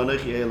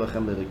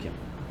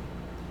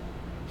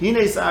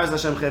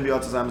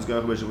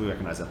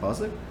that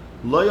pasuk.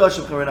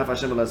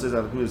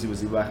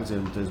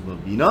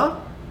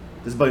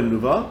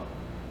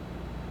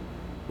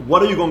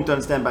 What are you going to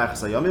understand by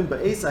Achasayamim?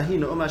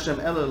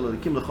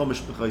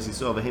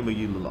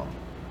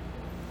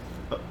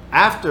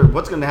 After,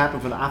 what's going to happen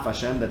from the Af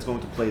Hashem that's going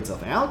to play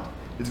itself out?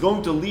 It's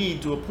going to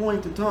lead to a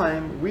point in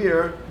time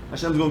where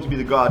Hashem is going to be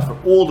the God for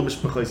all the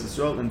Mishpachos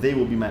Yisrael, and they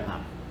will be my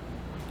Am.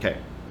 Okay.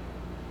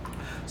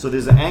 So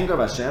there's an anger of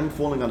Hashem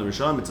falling on the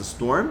Rishon. It's a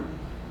storm.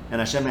 and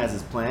Hashem has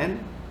His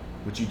plan,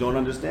 which you don't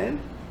understand,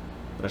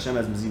 but Hashem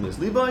has Mezinas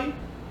Libai.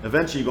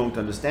 Eventually, you're going to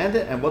understand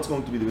it, and what's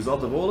going to be the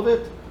result of all of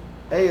it?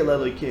 Eyel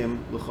Elokim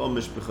l'chol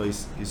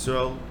mishpachos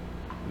Yisrael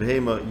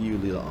v'hema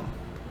yiyu li la'am.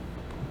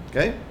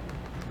 Okay.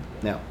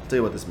 Now, I'll tell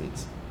you what this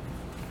means.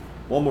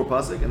 One more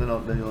pasuk, and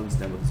then you'll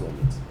understand what this all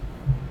means.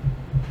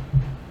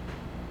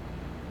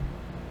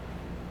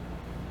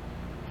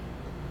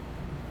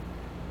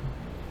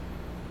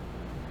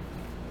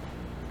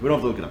 We don't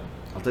have to look it up.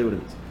 I'll tell you what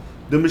it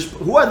means.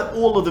 Who are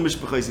all of the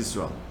Mishpachos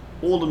Yisrael?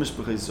 All the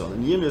Mishpachos Yisrael.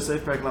 In Yirmiyah Seif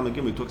Perek Lamed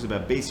Gimel, he talks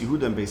about Beis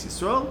Yehuda and Beis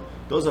Yisrael.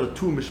 Those are the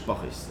two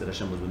Mishpachos that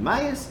Hashem was with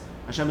Mayas.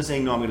 Hashem is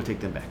saying, no, I'm going to take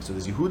them back. So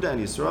there's Yehuda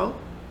and Yisrael.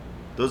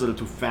 Those are the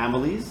two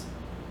families.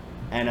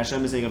 And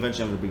Hashem is saying,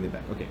 eventually I'm going to bring them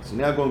back. Okay, so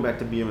now going back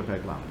to Yirmiyah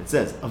Perek Lamed. It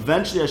says,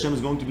 eventually Hashem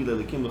is going to be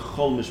Le'lekim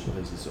L'chol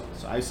Mishpachos Yisrael.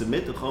 So I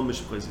submit L'chol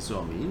Mishpachos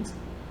Yisrael means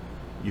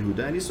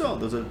Yehuda and Yisrael.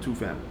 Those are the two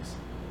families.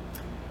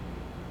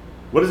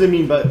 What does it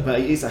mean by Hashem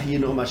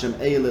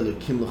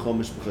Eilelekim l'chol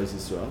mishpachos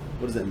Yisrael?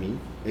 What does that mean?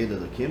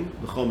 Eilelekim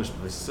l'chol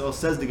mishpachos Yisrael.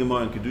 Says the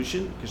Gemara in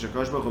Kedushin,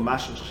 K'shakadosh Baruch Hu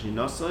mashra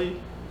shechinasai,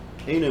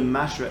 einu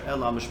mashra el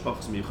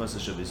ha'mishpachos miyuchas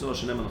hashav Yisrael,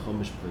 shenem l'chol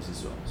mishpachos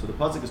Yisrael. So the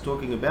pasuk is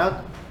talking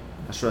about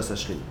Hashras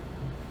HaShechina.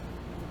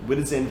 We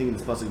didn't say anything in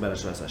this pasuk about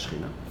Hashras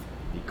HaShechina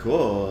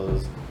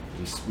because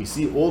we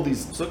see all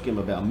these psukim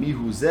about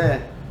Mihu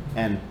Zeh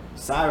and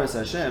Cyrus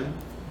Hashem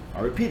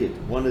are repeated.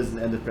 One is in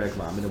the end of Perek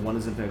Lamed, and one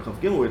is in Perek Chav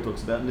Gimel where it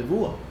talks about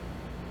Nevuah.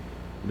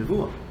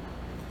 Nevuah.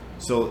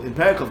 So in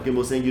Perek Chav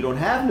Gimel saying you don't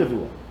have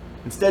Nevuah.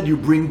 Instead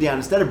of bringing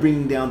down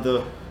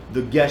the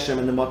Geshem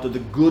and the Matter, the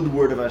good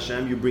word of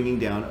Hashem, you're bringing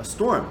down a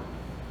storm.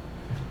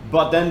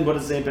 But then what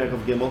does it say in Perek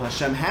Chav Gimel?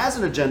 Hashem has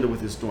an agenda with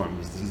his storm.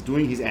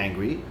 He's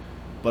angry,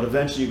 but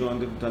eventually you're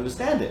going to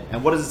understand it.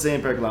 And what does it say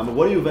in Perek Lamed?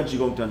 What are you eventually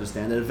going to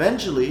understand? And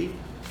eventually,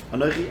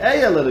 Anochi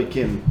Eyel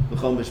Elokim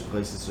l'chol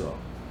mishpachos Yisrael.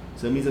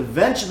 So it means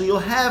eventually you'll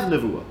have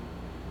Nevuah.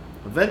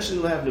 Eventually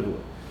you'll have Nevuah.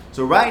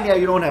 So right now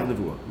you don't have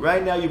Nevuah.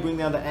 Right now you bring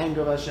down the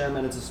anger of Hashem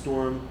and it's a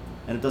storm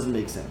and it doesn't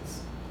make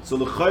sense. So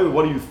l'chayr,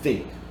 what do you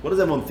think? What does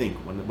everyone think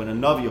when a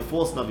Navi, a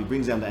false Navi,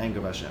 brings down the anger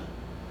of Hashem?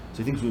 So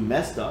he thinks we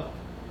messed up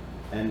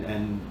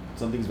and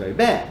something's very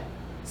bad.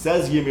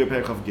 Says Yirmiyah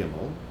Perek Chav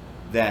Gimel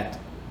that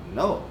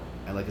no,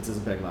 and like it says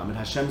in Perek Lamed,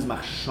 Hashem's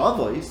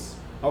machshavos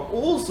are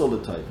also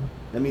the type.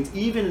 That means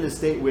even in a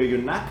state where you're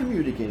not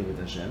communicating with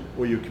Hashem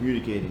or you're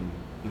communicating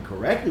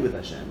incorrectly with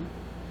Hashem,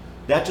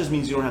 that just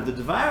means you don't have the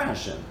Devar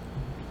Hashem.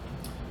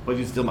 But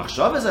you still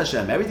machshavas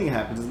Hashem. Everything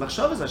happens is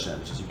machshavas Hashem.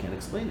 It's just you can't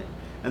explain it.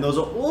 And those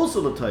are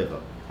also the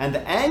taiva. And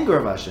the anger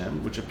of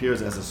Hashem, which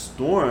appears as a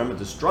storm, a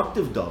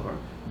destructive davar,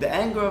 the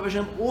anger of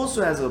Hashem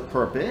also has a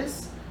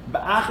purpose.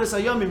 Ba'achris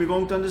hayomim, you're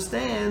going to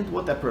understand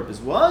what that purpose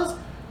was,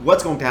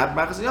 what's going to happen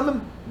ba'achris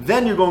hayomim.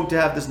 Then you're going to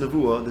have this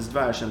nevuah, this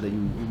Dvar Hashem that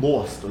you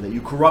lost or that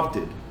you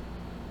corrupted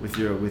with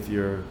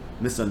your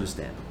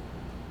misunderstanding.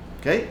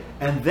 Okay?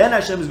 And then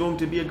Hashem is going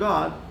to be a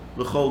God,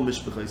 l'chol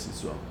mishpachos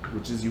Yisrael,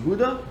 which is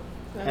Yehuda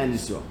and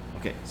Yisrael.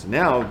 Okay, so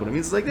now what it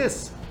means is like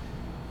this.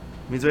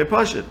 It means very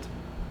pashut.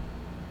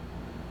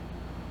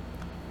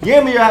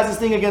 Yirmiyah has this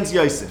thing against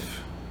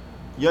Yosef.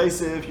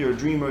 Yosef, you're a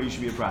dreamer, you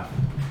should be a prophet.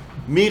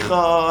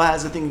 Micha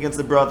has a thing against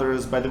the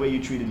brothers. By the way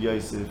you treated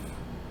Yosef,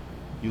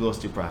 you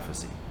lost your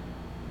prophecy.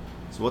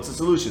 So what's the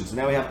solution? So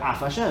now we have Af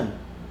Hashem,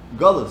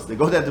 Galus. They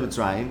go down to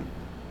Mitzrayim.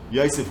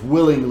 Yosef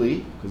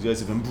willingly, because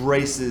Yosef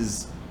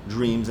embraces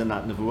dreams and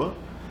not Nevuah.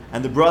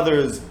 And the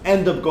brothers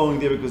end up going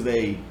there because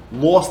they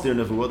lost their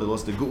Nevuah, they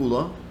lost their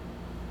Geula.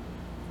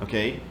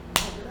 Okay?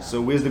 So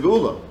where's the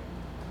Geula?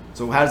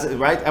 So how does it,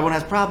 right? Everyone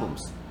has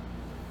problems.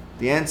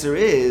 The answer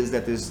is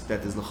that there's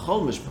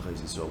l'chol mishpachos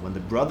Yisrael. When the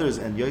brothers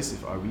and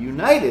Yosef are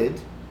reunited,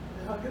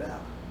 They hug it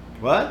out.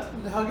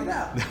 what? They hug it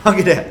out. They hug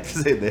it out.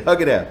 They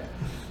hug it out.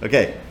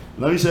 Okay,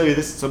 let me show you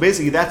this. So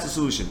basically that's the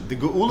solution. The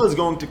Geula is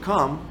going to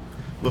come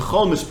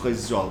l'chol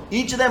mishpachos Yisrael.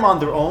 Each of them on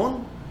their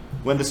own.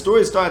 When the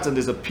story starts and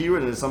there's a period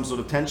and there's some sort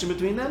of tension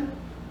between them,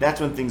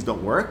 that's when things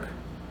don't work.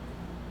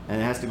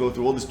 And it has to go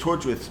through all this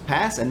torturous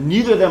pass, and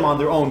neither of them on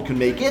their own can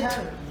make it.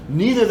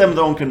 Neither of them on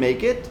their own can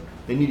make it.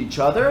 They need each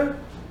other.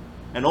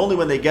 And only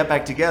when they get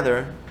back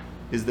together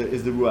is the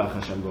Ruach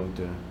Hashem going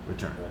to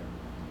return.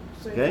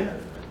 Okay?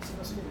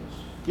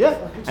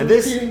 Yeah. And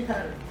this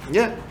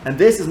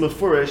is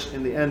Mefurish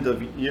in the end of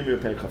Yirmiyah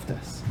Perek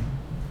Chavtes.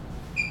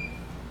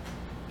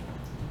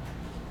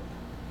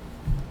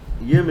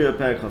 Yirmiyah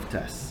Perek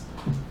Chavtes.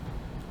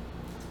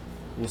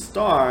 We'll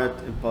start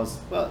in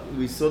well,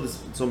 we saw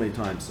this so many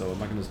times, so I'm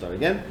not going to start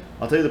again.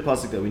 I'll tell you the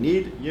pasuk that we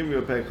need.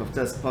 Yirmiyah Perek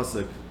Chavtes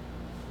pasuk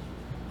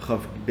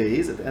Chav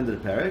Beis at the end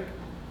of the parak.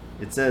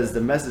 It says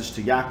the message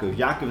to Yaakov.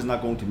 Yaakov is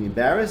not going to be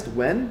embarrassed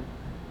when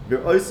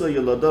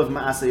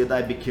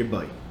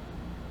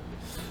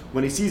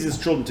he sees his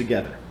children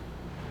together.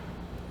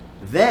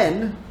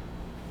 Then,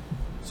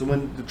 so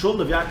when the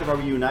children of Yaakov are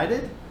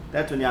reunited,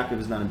 that's when Yaakov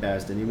is not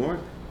embarrassed anymore.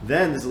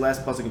 Then, this is the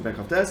last pasuk in Perek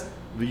Chavtes.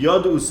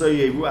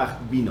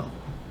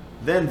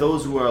 Then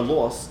those who are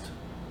lost,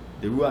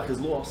 the Ruach is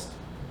lost,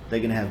 they're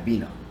going to have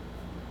Bina.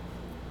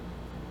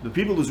 The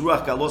people whose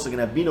Ruach got lost are going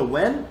to have Bina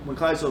when? When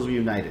Klal Yisrael is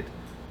reunited.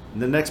 In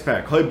the next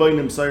parak, the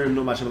Banim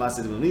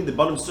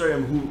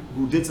Sarim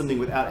who did something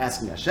without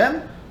asking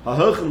Hashem,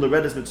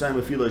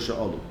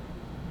 the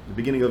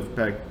beginning of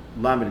parak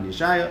Lamed and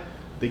Yeshaya,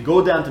 they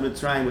go down to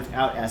Mitzrayim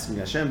without asking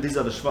Hashem. These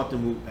are the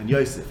Shvatim and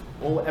Yosef.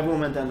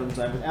 Everyone went down to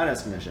Mitzrayim without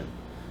asking Hashem.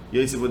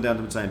 Yosef went down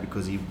to Mitzrayim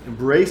because he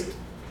embraced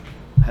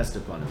Hester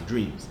Panim,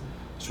 dreams.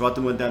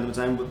 Shvatim went down to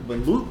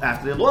Mitzrayim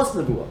after they lost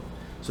Nebuah.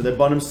 So they're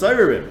Banim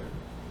Sarim.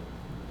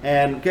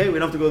 And okay, we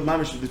don't have to go with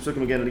Mamish with the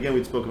Psukim again and again,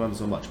 we've spoken about this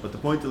so much. But the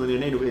point of the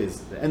Nenu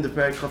is, the end of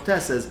Perek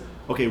Chavtes says,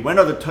 okay, when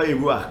are the Toy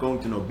Ruach going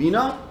to know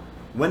Bina?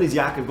 When is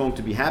Yaakov going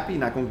to be happy,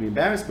 not going to be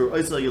embarrassed?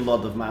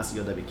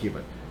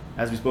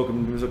 As we spoke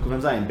in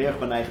Psukim Zayin,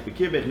 when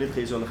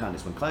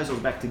Klai is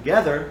back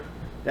together,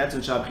 that's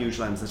when Shabbat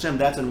Yerushalayim is Hashem,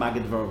 that's when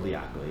Magid Dvar of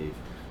Yaakov.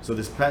 So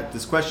this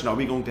question, are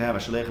we going to have a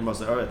Shalech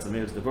Moshe Eretz,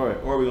 Amiris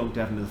Devorah, or are we going to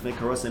have Nidfnei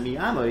Karos Emi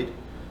Amoid?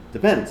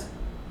 Depends.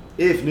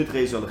 If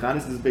Nidchei Yisrael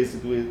Lechanis, this is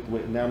basically,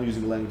 now I'm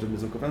using the language of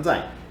Mizum Kofan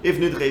Zayin. If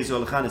Nidchei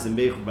Yisrael Lechanis in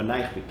Beichu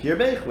Banaich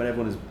Bekirbeich, when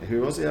everyone is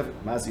Hirosev,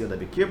 Masi Yoda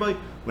Bekirbeich,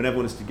 when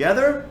everyone is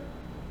together,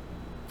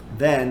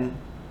 then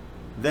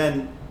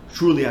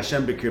truly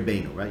Hashem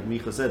Bekirbeinu, right?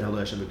 Micha said, hello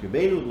Hashem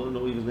Bekirbeinu,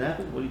 no even going to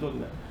happen. What are you talking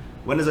about?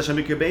 When is Hashem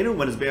Bekirbeinu?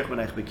 When is Beich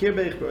Banaich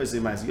Bekirbeich,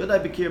 Berosev Masi Yoda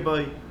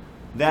Bekirbeich?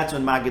 That's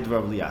when Magid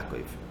Dvar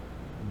Yaakov.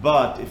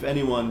 But if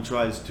anyone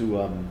tries to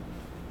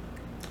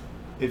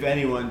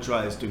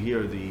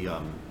hear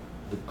the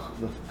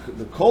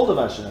cold of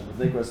Hashem,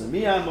 then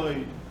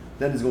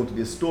there's going to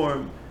be a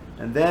storm,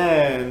 and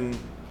then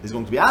there's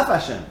going to be Af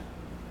Hashem.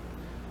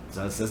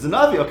 So it says the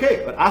Navi,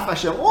 okay, but Af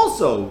Hashem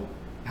also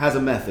has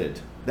a method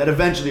that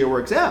eventually it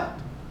works out.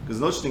 Because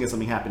no such thing as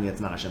something happening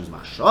that's not Hashem's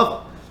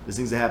machshava. There's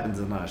things that happen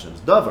that's not Hashem's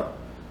davar.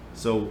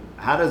 So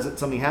how does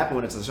something happen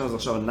when it's Hashem's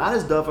machshava, not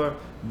his davar?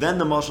 Then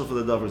the mashal for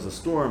the davar is a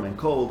storm and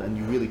cold, and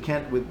you really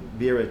can't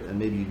bear it, and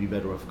maybe you'd be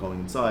better off going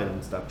inside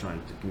and stop trying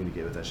to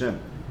communicate with Hashem.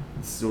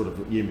 It's sort of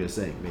what Yirmiyah is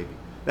saying, maybe.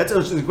 That's an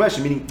interesting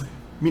question,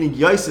 meaning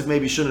Yosef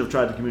maybe shouldn't have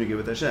tried to communicate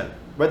with Hashem.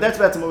 Right? That's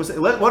what we're saying.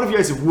 What if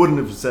Yosef wouldn't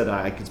have said,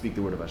 I can speak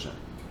the word of Hashem?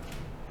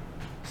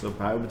 So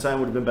probably the time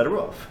would have been better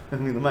off. The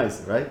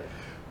Maisa, right?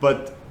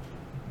 But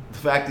the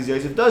fact is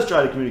Yosef does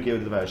try to communicate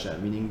with the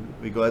Hashem, meaning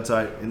we go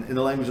outside, in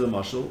the language of the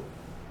mashal,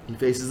 he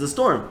faces the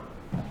storm.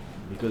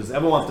 Because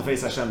everyone wants to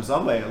face Hashem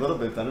some way, a little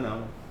bit, I don't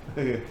know.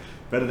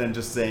 Better than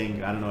just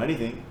saying, I don't know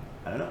anything.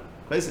 I don't know.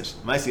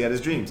 Maisi had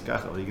his dreams.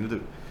 Kacha, what are you going to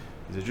do?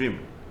 He's a dreamer.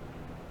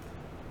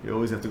 You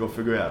always have to go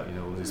figure out,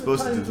 what he's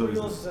supposed to do. We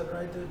also said,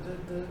 right, the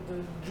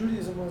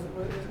Judaism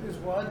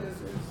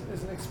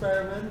is an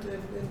experiment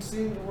in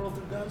seeing the world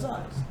through God's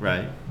eyes.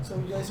 Right.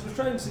 So Yosef was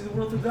trying to see the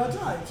world through God's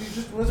eyes. He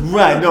just wasn't.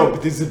 Right. No,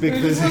 but this is a big.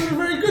 He wasn't a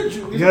very good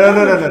Jew.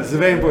 No. It's a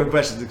very important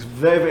question. It's a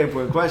very, very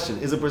important question.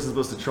 Is a person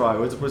supposed to try,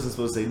 or is a person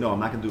supposed to say, no, I'm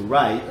not going to do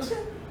right,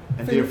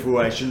 and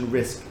therefore I shouldn't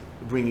risk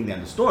bringing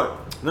down the storm?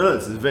 No,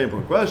 this is a very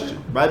important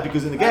question, right?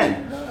 Because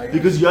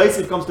because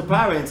Yosef comes to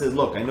Paro and says,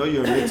 look, I know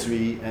you're a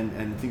Mitzri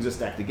and things are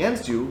stacked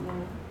against you,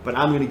 but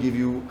I'm going to give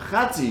you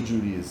Chatzi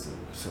Judaism.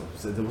 So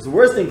that was the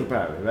worst thing for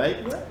Paro, right?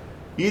 Yeah.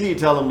 Either you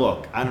tell him,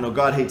 look, I don't know,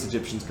 God hates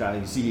Egyptians,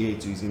 you see he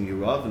hates you, he's going to get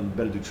rough, and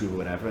better do tshuva or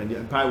whatever, and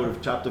Paro would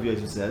have chopped off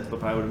Yosef's head, but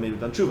Paro would have made it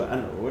done tshuva, I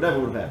don't know, or whatever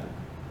would have happened.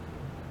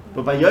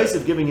 But by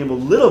Yosef giving him a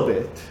little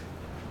bit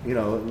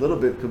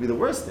could be the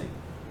worst thing.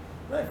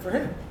 Right, for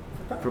him.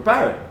 For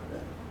Paro.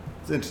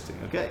 It's interesting.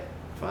 Okay,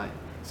 fine.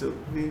 So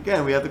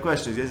again, we have the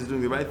question: is Yosef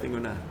doing the right thing or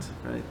not?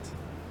 Right?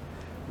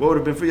 What would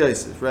have been for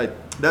Yosef? Right?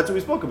 That's what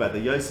we spoke about. The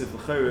Yosef's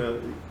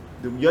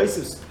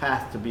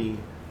path to being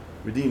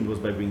redeemed was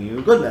by bringing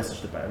a good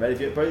message to Paro. Right?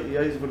 If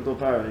Yosef would have told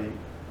Paro,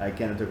 "I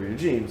can't interpret your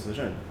dreams," so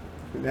sure,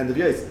 the end of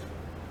Yosef.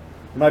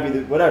 It might be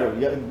whatever.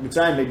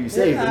 Mitzrayim may be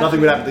saved, but nothing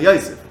would happen to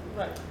Yosef.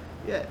 Right.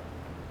 Yeah.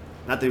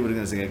 Not that he would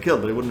have get killed,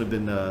 but it wouldn't have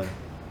been.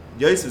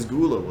 Yosef's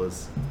gula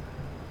was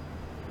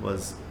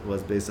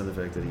based on the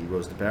fact that he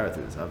rose to power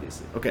through this,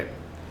 obviously. Okay.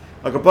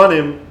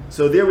 Akapanim,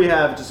 so there we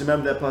have, just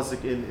remember that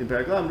pasuk in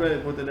Paraklam,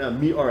 right?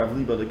 Mi arav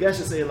liba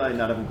legeshes elai,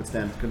 not everyone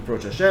could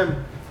approach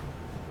Hashem.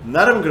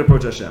 Not everyone could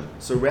approach Hashem.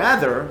 So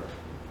rather,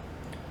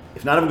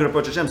 if not everyone could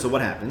approach Hashem, so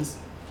what happens?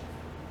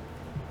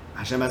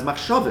 Hashem has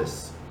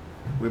machshavos,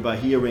 whereby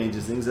he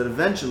arranges things that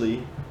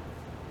eventually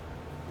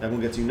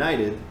everyone gets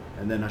united,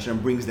 and then Hashem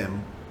brings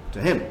them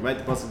to him, right?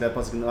 That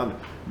pasuk in the Lamed.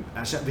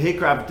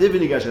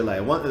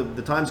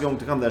 The time's going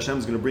to come that Hashem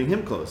is going to bring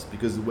him close,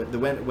 because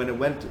when it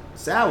went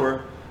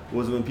sour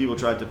was when people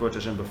tried to approach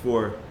Hashem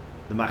before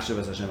the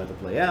machshavas Hashem had to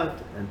play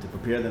out, and to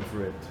prepare them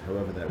for it,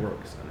 however that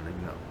works. I don't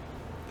even know.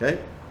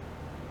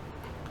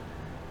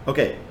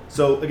 Okay.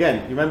 So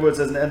again, you remember what it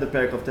says in the end of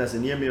Perek Tes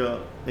in Yirmiyah,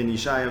 in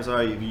Yeshaya,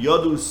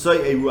 Yodu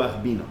soy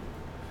ruach bina.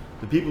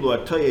 The people who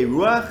are toy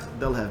ruach,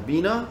 they'll have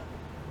bina.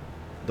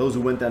 Those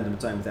who went down to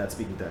Mitzrayim without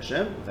speaking to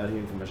Hashem, without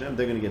hearing from Hashem,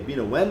 they're going to get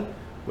bina when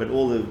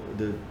all the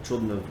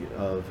children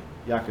of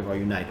Yaakov are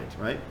united,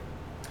 right?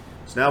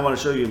 So now I want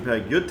to show you in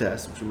Perek Yud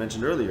Tes, which we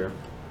mentioned earlier.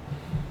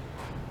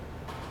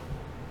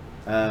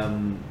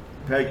 Perek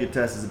Yud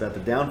Tes is about the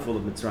downfall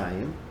of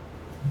Mitzrayim.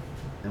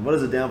 And what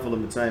is the downfall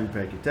of Mitzrayim in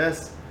Perek Yud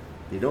Tes?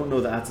 They don't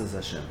know the Atzas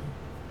Hashem.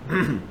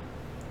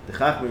 The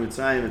Chachmei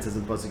Mitzrayim, it says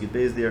in Pasuk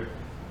Yud there,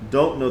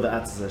 don't know the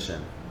Atzas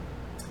Hashem.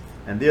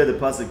 And there the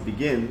Pasuk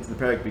begins, the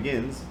Parak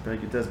begins,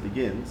 Parak Yud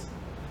begins,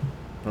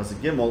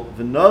 Pasuk Gimel,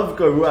 V'novka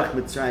Ruach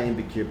Mitzrayim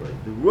B'kirboi.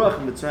 The Ruach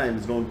of Mitzrayim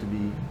is going to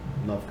be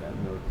Novka, I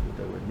don't know what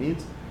that word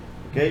means.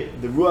 Okay,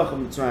 the Ruach of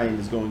Mitzrayim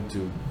is going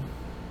to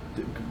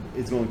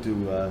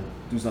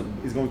do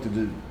something, is going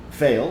to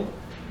fail.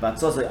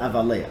 V'atzosei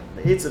Avaleya.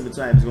 The Eitz of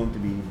Mitzrayim is going to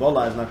be,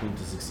 Bola is not going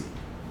to succeed.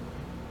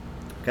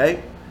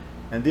 Okay?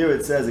 And there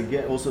it says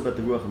again, also about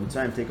the Ruach of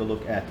Mitzrayim, take a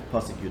look at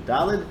Pasuk Yud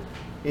Daled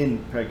in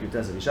Parak Yud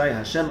of Yishaya.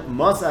 Hashem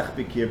Masach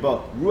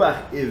B'kirbo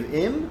Ruach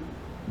Ivim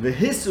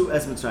V'hisu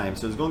Es Mitzrayim.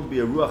 So there's going to be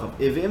a Ruach of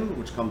Ivim,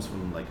 which comes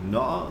from like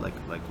Noah,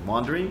 like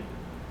wandering.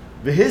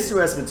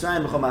 V'hisu Es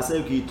Mitzrayim B'chol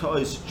Maseu Ki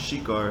Tois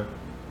Shikar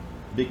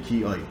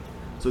B'kioi.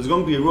 So there's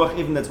going to be a Ruach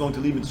Ivim that's going to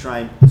lead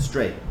Mitzrayim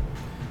straight.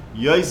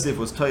 Yosef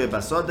was Toya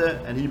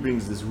Basada, and he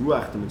brings this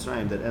Ruach to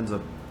Mitzrayim that ends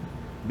up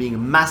being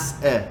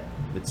Mas'eh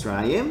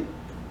Mitzrayim.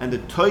 And the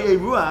Toyei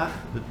Ruach,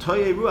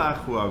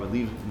 who are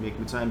make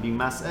Mitzrayim being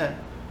Mas'eh,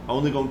 are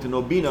only going to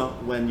know Bina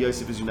when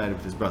Yosef is united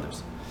with his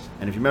brothers.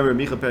 And if you remember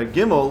Micha Perek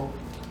Gimel,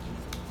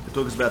 it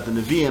talks about the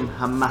Nevi'im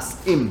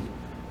Hamas'im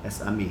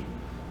Es Ami.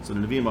 So the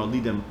Nevi'im are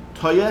Lidim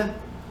Toyeh,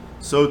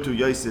 so too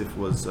Yosef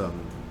was a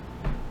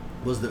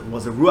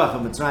Ruach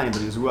of Mitzrayim, but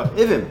he was a Ruach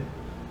Ivim.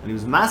 And he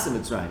was Mas'eh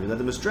Mitzrayim, he led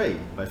them astray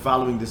by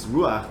following this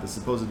Ruach, the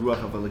supposed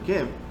Ruach of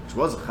Elikim, which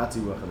was a Chatzi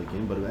Ruach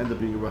Elikim, but it ended up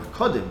being a Ruach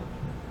Kodim.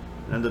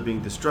 It ended up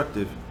being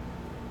destructive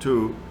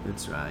to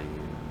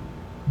Mitzrayim.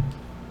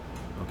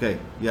 Okay,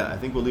 yeah, I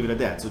think we'll leave it at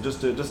that. So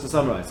just to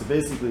summarize, so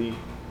basically,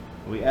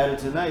 what we added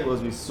tonight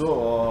was we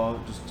saw,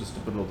 just to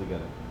put it all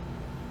together,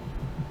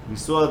 we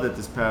saw that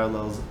this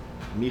parallels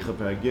Micha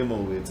Perek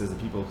Gimel, where it says that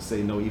people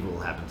say no evil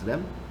will happen to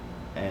them,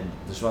 and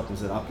the Shvatim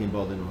said Akin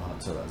Balin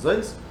Hatzara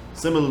Zayis.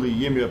 Similarly,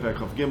 Yirmiyah Perek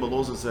Gimel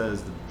also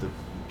says that the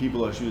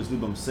people of Shuyas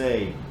Libam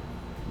say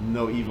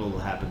no evil will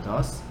happen to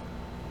us,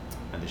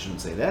 and they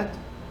shouldn't say that.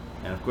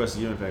 And of course,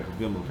 the Yirmiyah Perek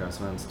Gimel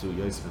corresponds to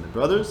Yosef and the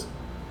brothers.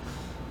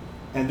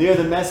 And there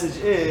the message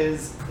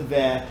is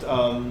that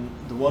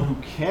the one who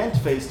can't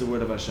face the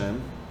word of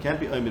Hashem, can't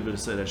be Oymid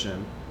B'Sayid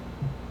Hashem,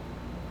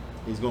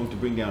 is going to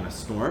bring down a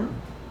storm,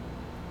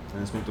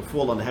 and it's going to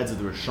fall on the heads of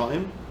the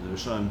Rishonim. The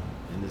Rishonim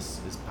in this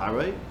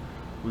Paray,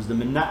 who's the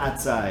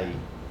Mena'atzai,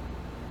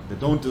 that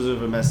don't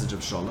deserve a message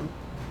of Shalom.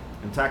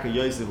 And Taka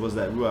Yosef was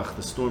that Ruach,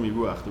 the stormy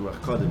Ruach, the Ruach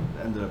Kodim,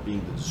 that ended up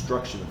being the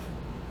destruction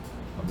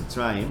of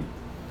Mitzrayim,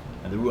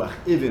 and the Ruach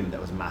Ivim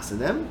that was massing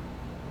them.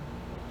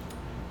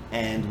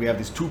 And we have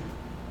these two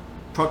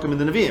Prakim in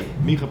the Nevi'im.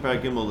 Micha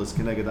Perek Gimel is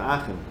Keneged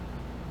Achim,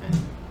 and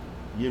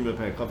Yirmiyah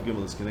Perek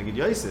Gimel is Keneged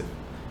Yosef.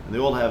 And they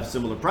all have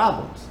similar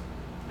problems.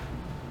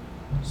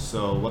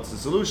 So what's the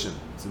solution?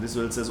 So this is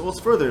what it says also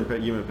further in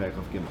Yirmiyah Perek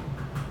Gimel,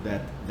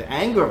 that the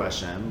anger of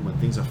Hashem, when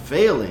things are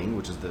failing,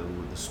 which is the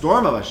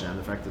storm of Hashem,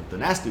 the fact that the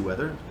nasty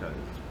weather,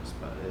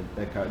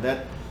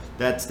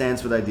 that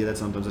stands for the idea that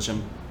sometimes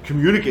Hashem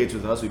communicates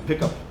with us. We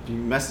pick up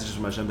messages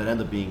from Hashem that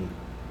end up being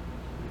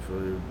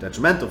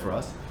detrimental for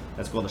us.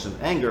 That's called Hashem's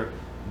anger.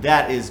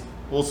 That is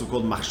also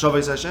called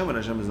Machshavos Hashem, when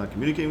Hashem is not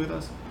communicating with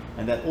us.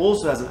 And that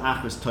also has an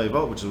Achris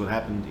Toiva, which is what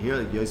happened here,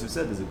 like Yosef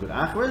said, there's a good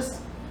Achris.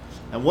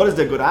 And what is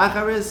the good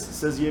Acharis?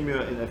 Says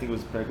Yirmiyah, I think it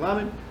was Perek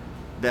Lamed,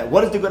 that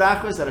what is the good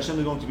Achris? That Hashem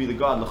is going to be the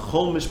God,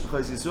 L'chol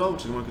Mishpachos Yisrael,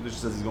 which the Gemara Kedusha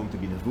says he's going to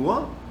be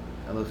Nevuah.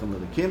 Elohim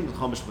L'Elikim,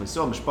 L'chol Mishpachos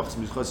Yisrael,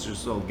 Mishpachos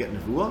Yisrael get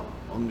Nevuah.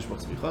 Only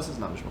Mishpachos Michosas,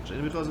 not Mishpachos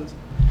Shein Michosas.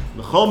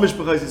 L'chol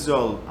Mishpachos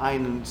Yisrael,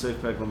 Ein and Seif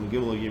Perek Lamed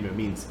Gimel Yirmiyah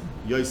means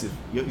Yosef,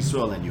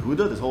 Yisrael and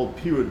Yehuda. This whole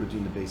period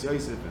between the Beis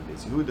Yosef and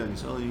Beis Yehuda and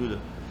Yisrael and Yehuda.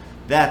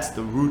 That's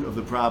the root of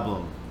the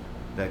problem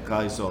that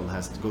Klal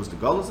Yisrael goes to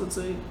Galus, let's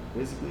say,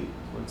 basically,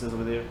 what it says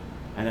over there.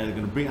 And then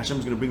Hashem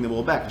is going to bring them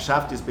all back.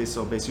 Shafti is Beis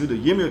Yehuda.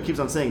 Yirmiyah keeps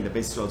on saying that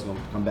Beis Yisrael is going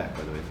to come back,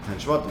 by the way. The Ten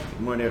Shvatim. The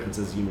Gemara in Erechim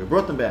says Yirmiyah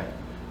brought them back.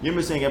 Yirmiyah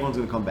is saying everyone's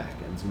going to come back.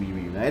 And it's going to be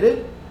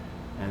reunited.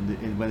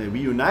 And when they're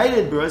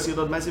reunited, that's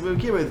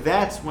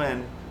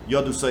when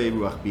Yodu Sayei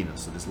Ruach Bina.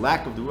 So this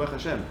lack of the Ruach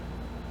Hashem,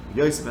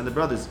 Yosef and the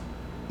brothers,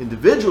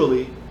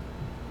 individually,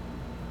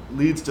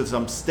 leads to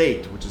some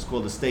state, which is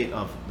called the state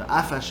of the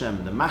Af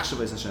Hashem, the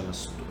Machshavos Hashem, a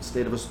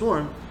state of a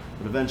storm,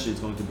 but eventually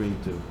it's going to bring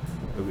to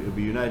it'll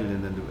be united,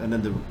 and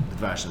then the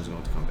Dvar Hashem is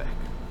going to come back.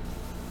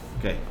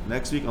 Okay,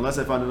 next week, unless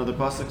I find another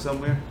pasuk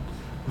somewhere,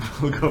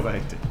 we'll go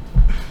back to it.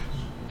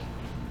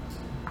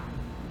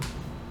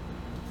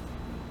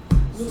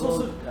 It's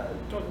also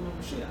talking about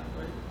Mashiach,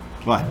 right?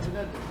 What?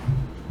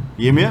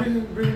 Yirmiyah?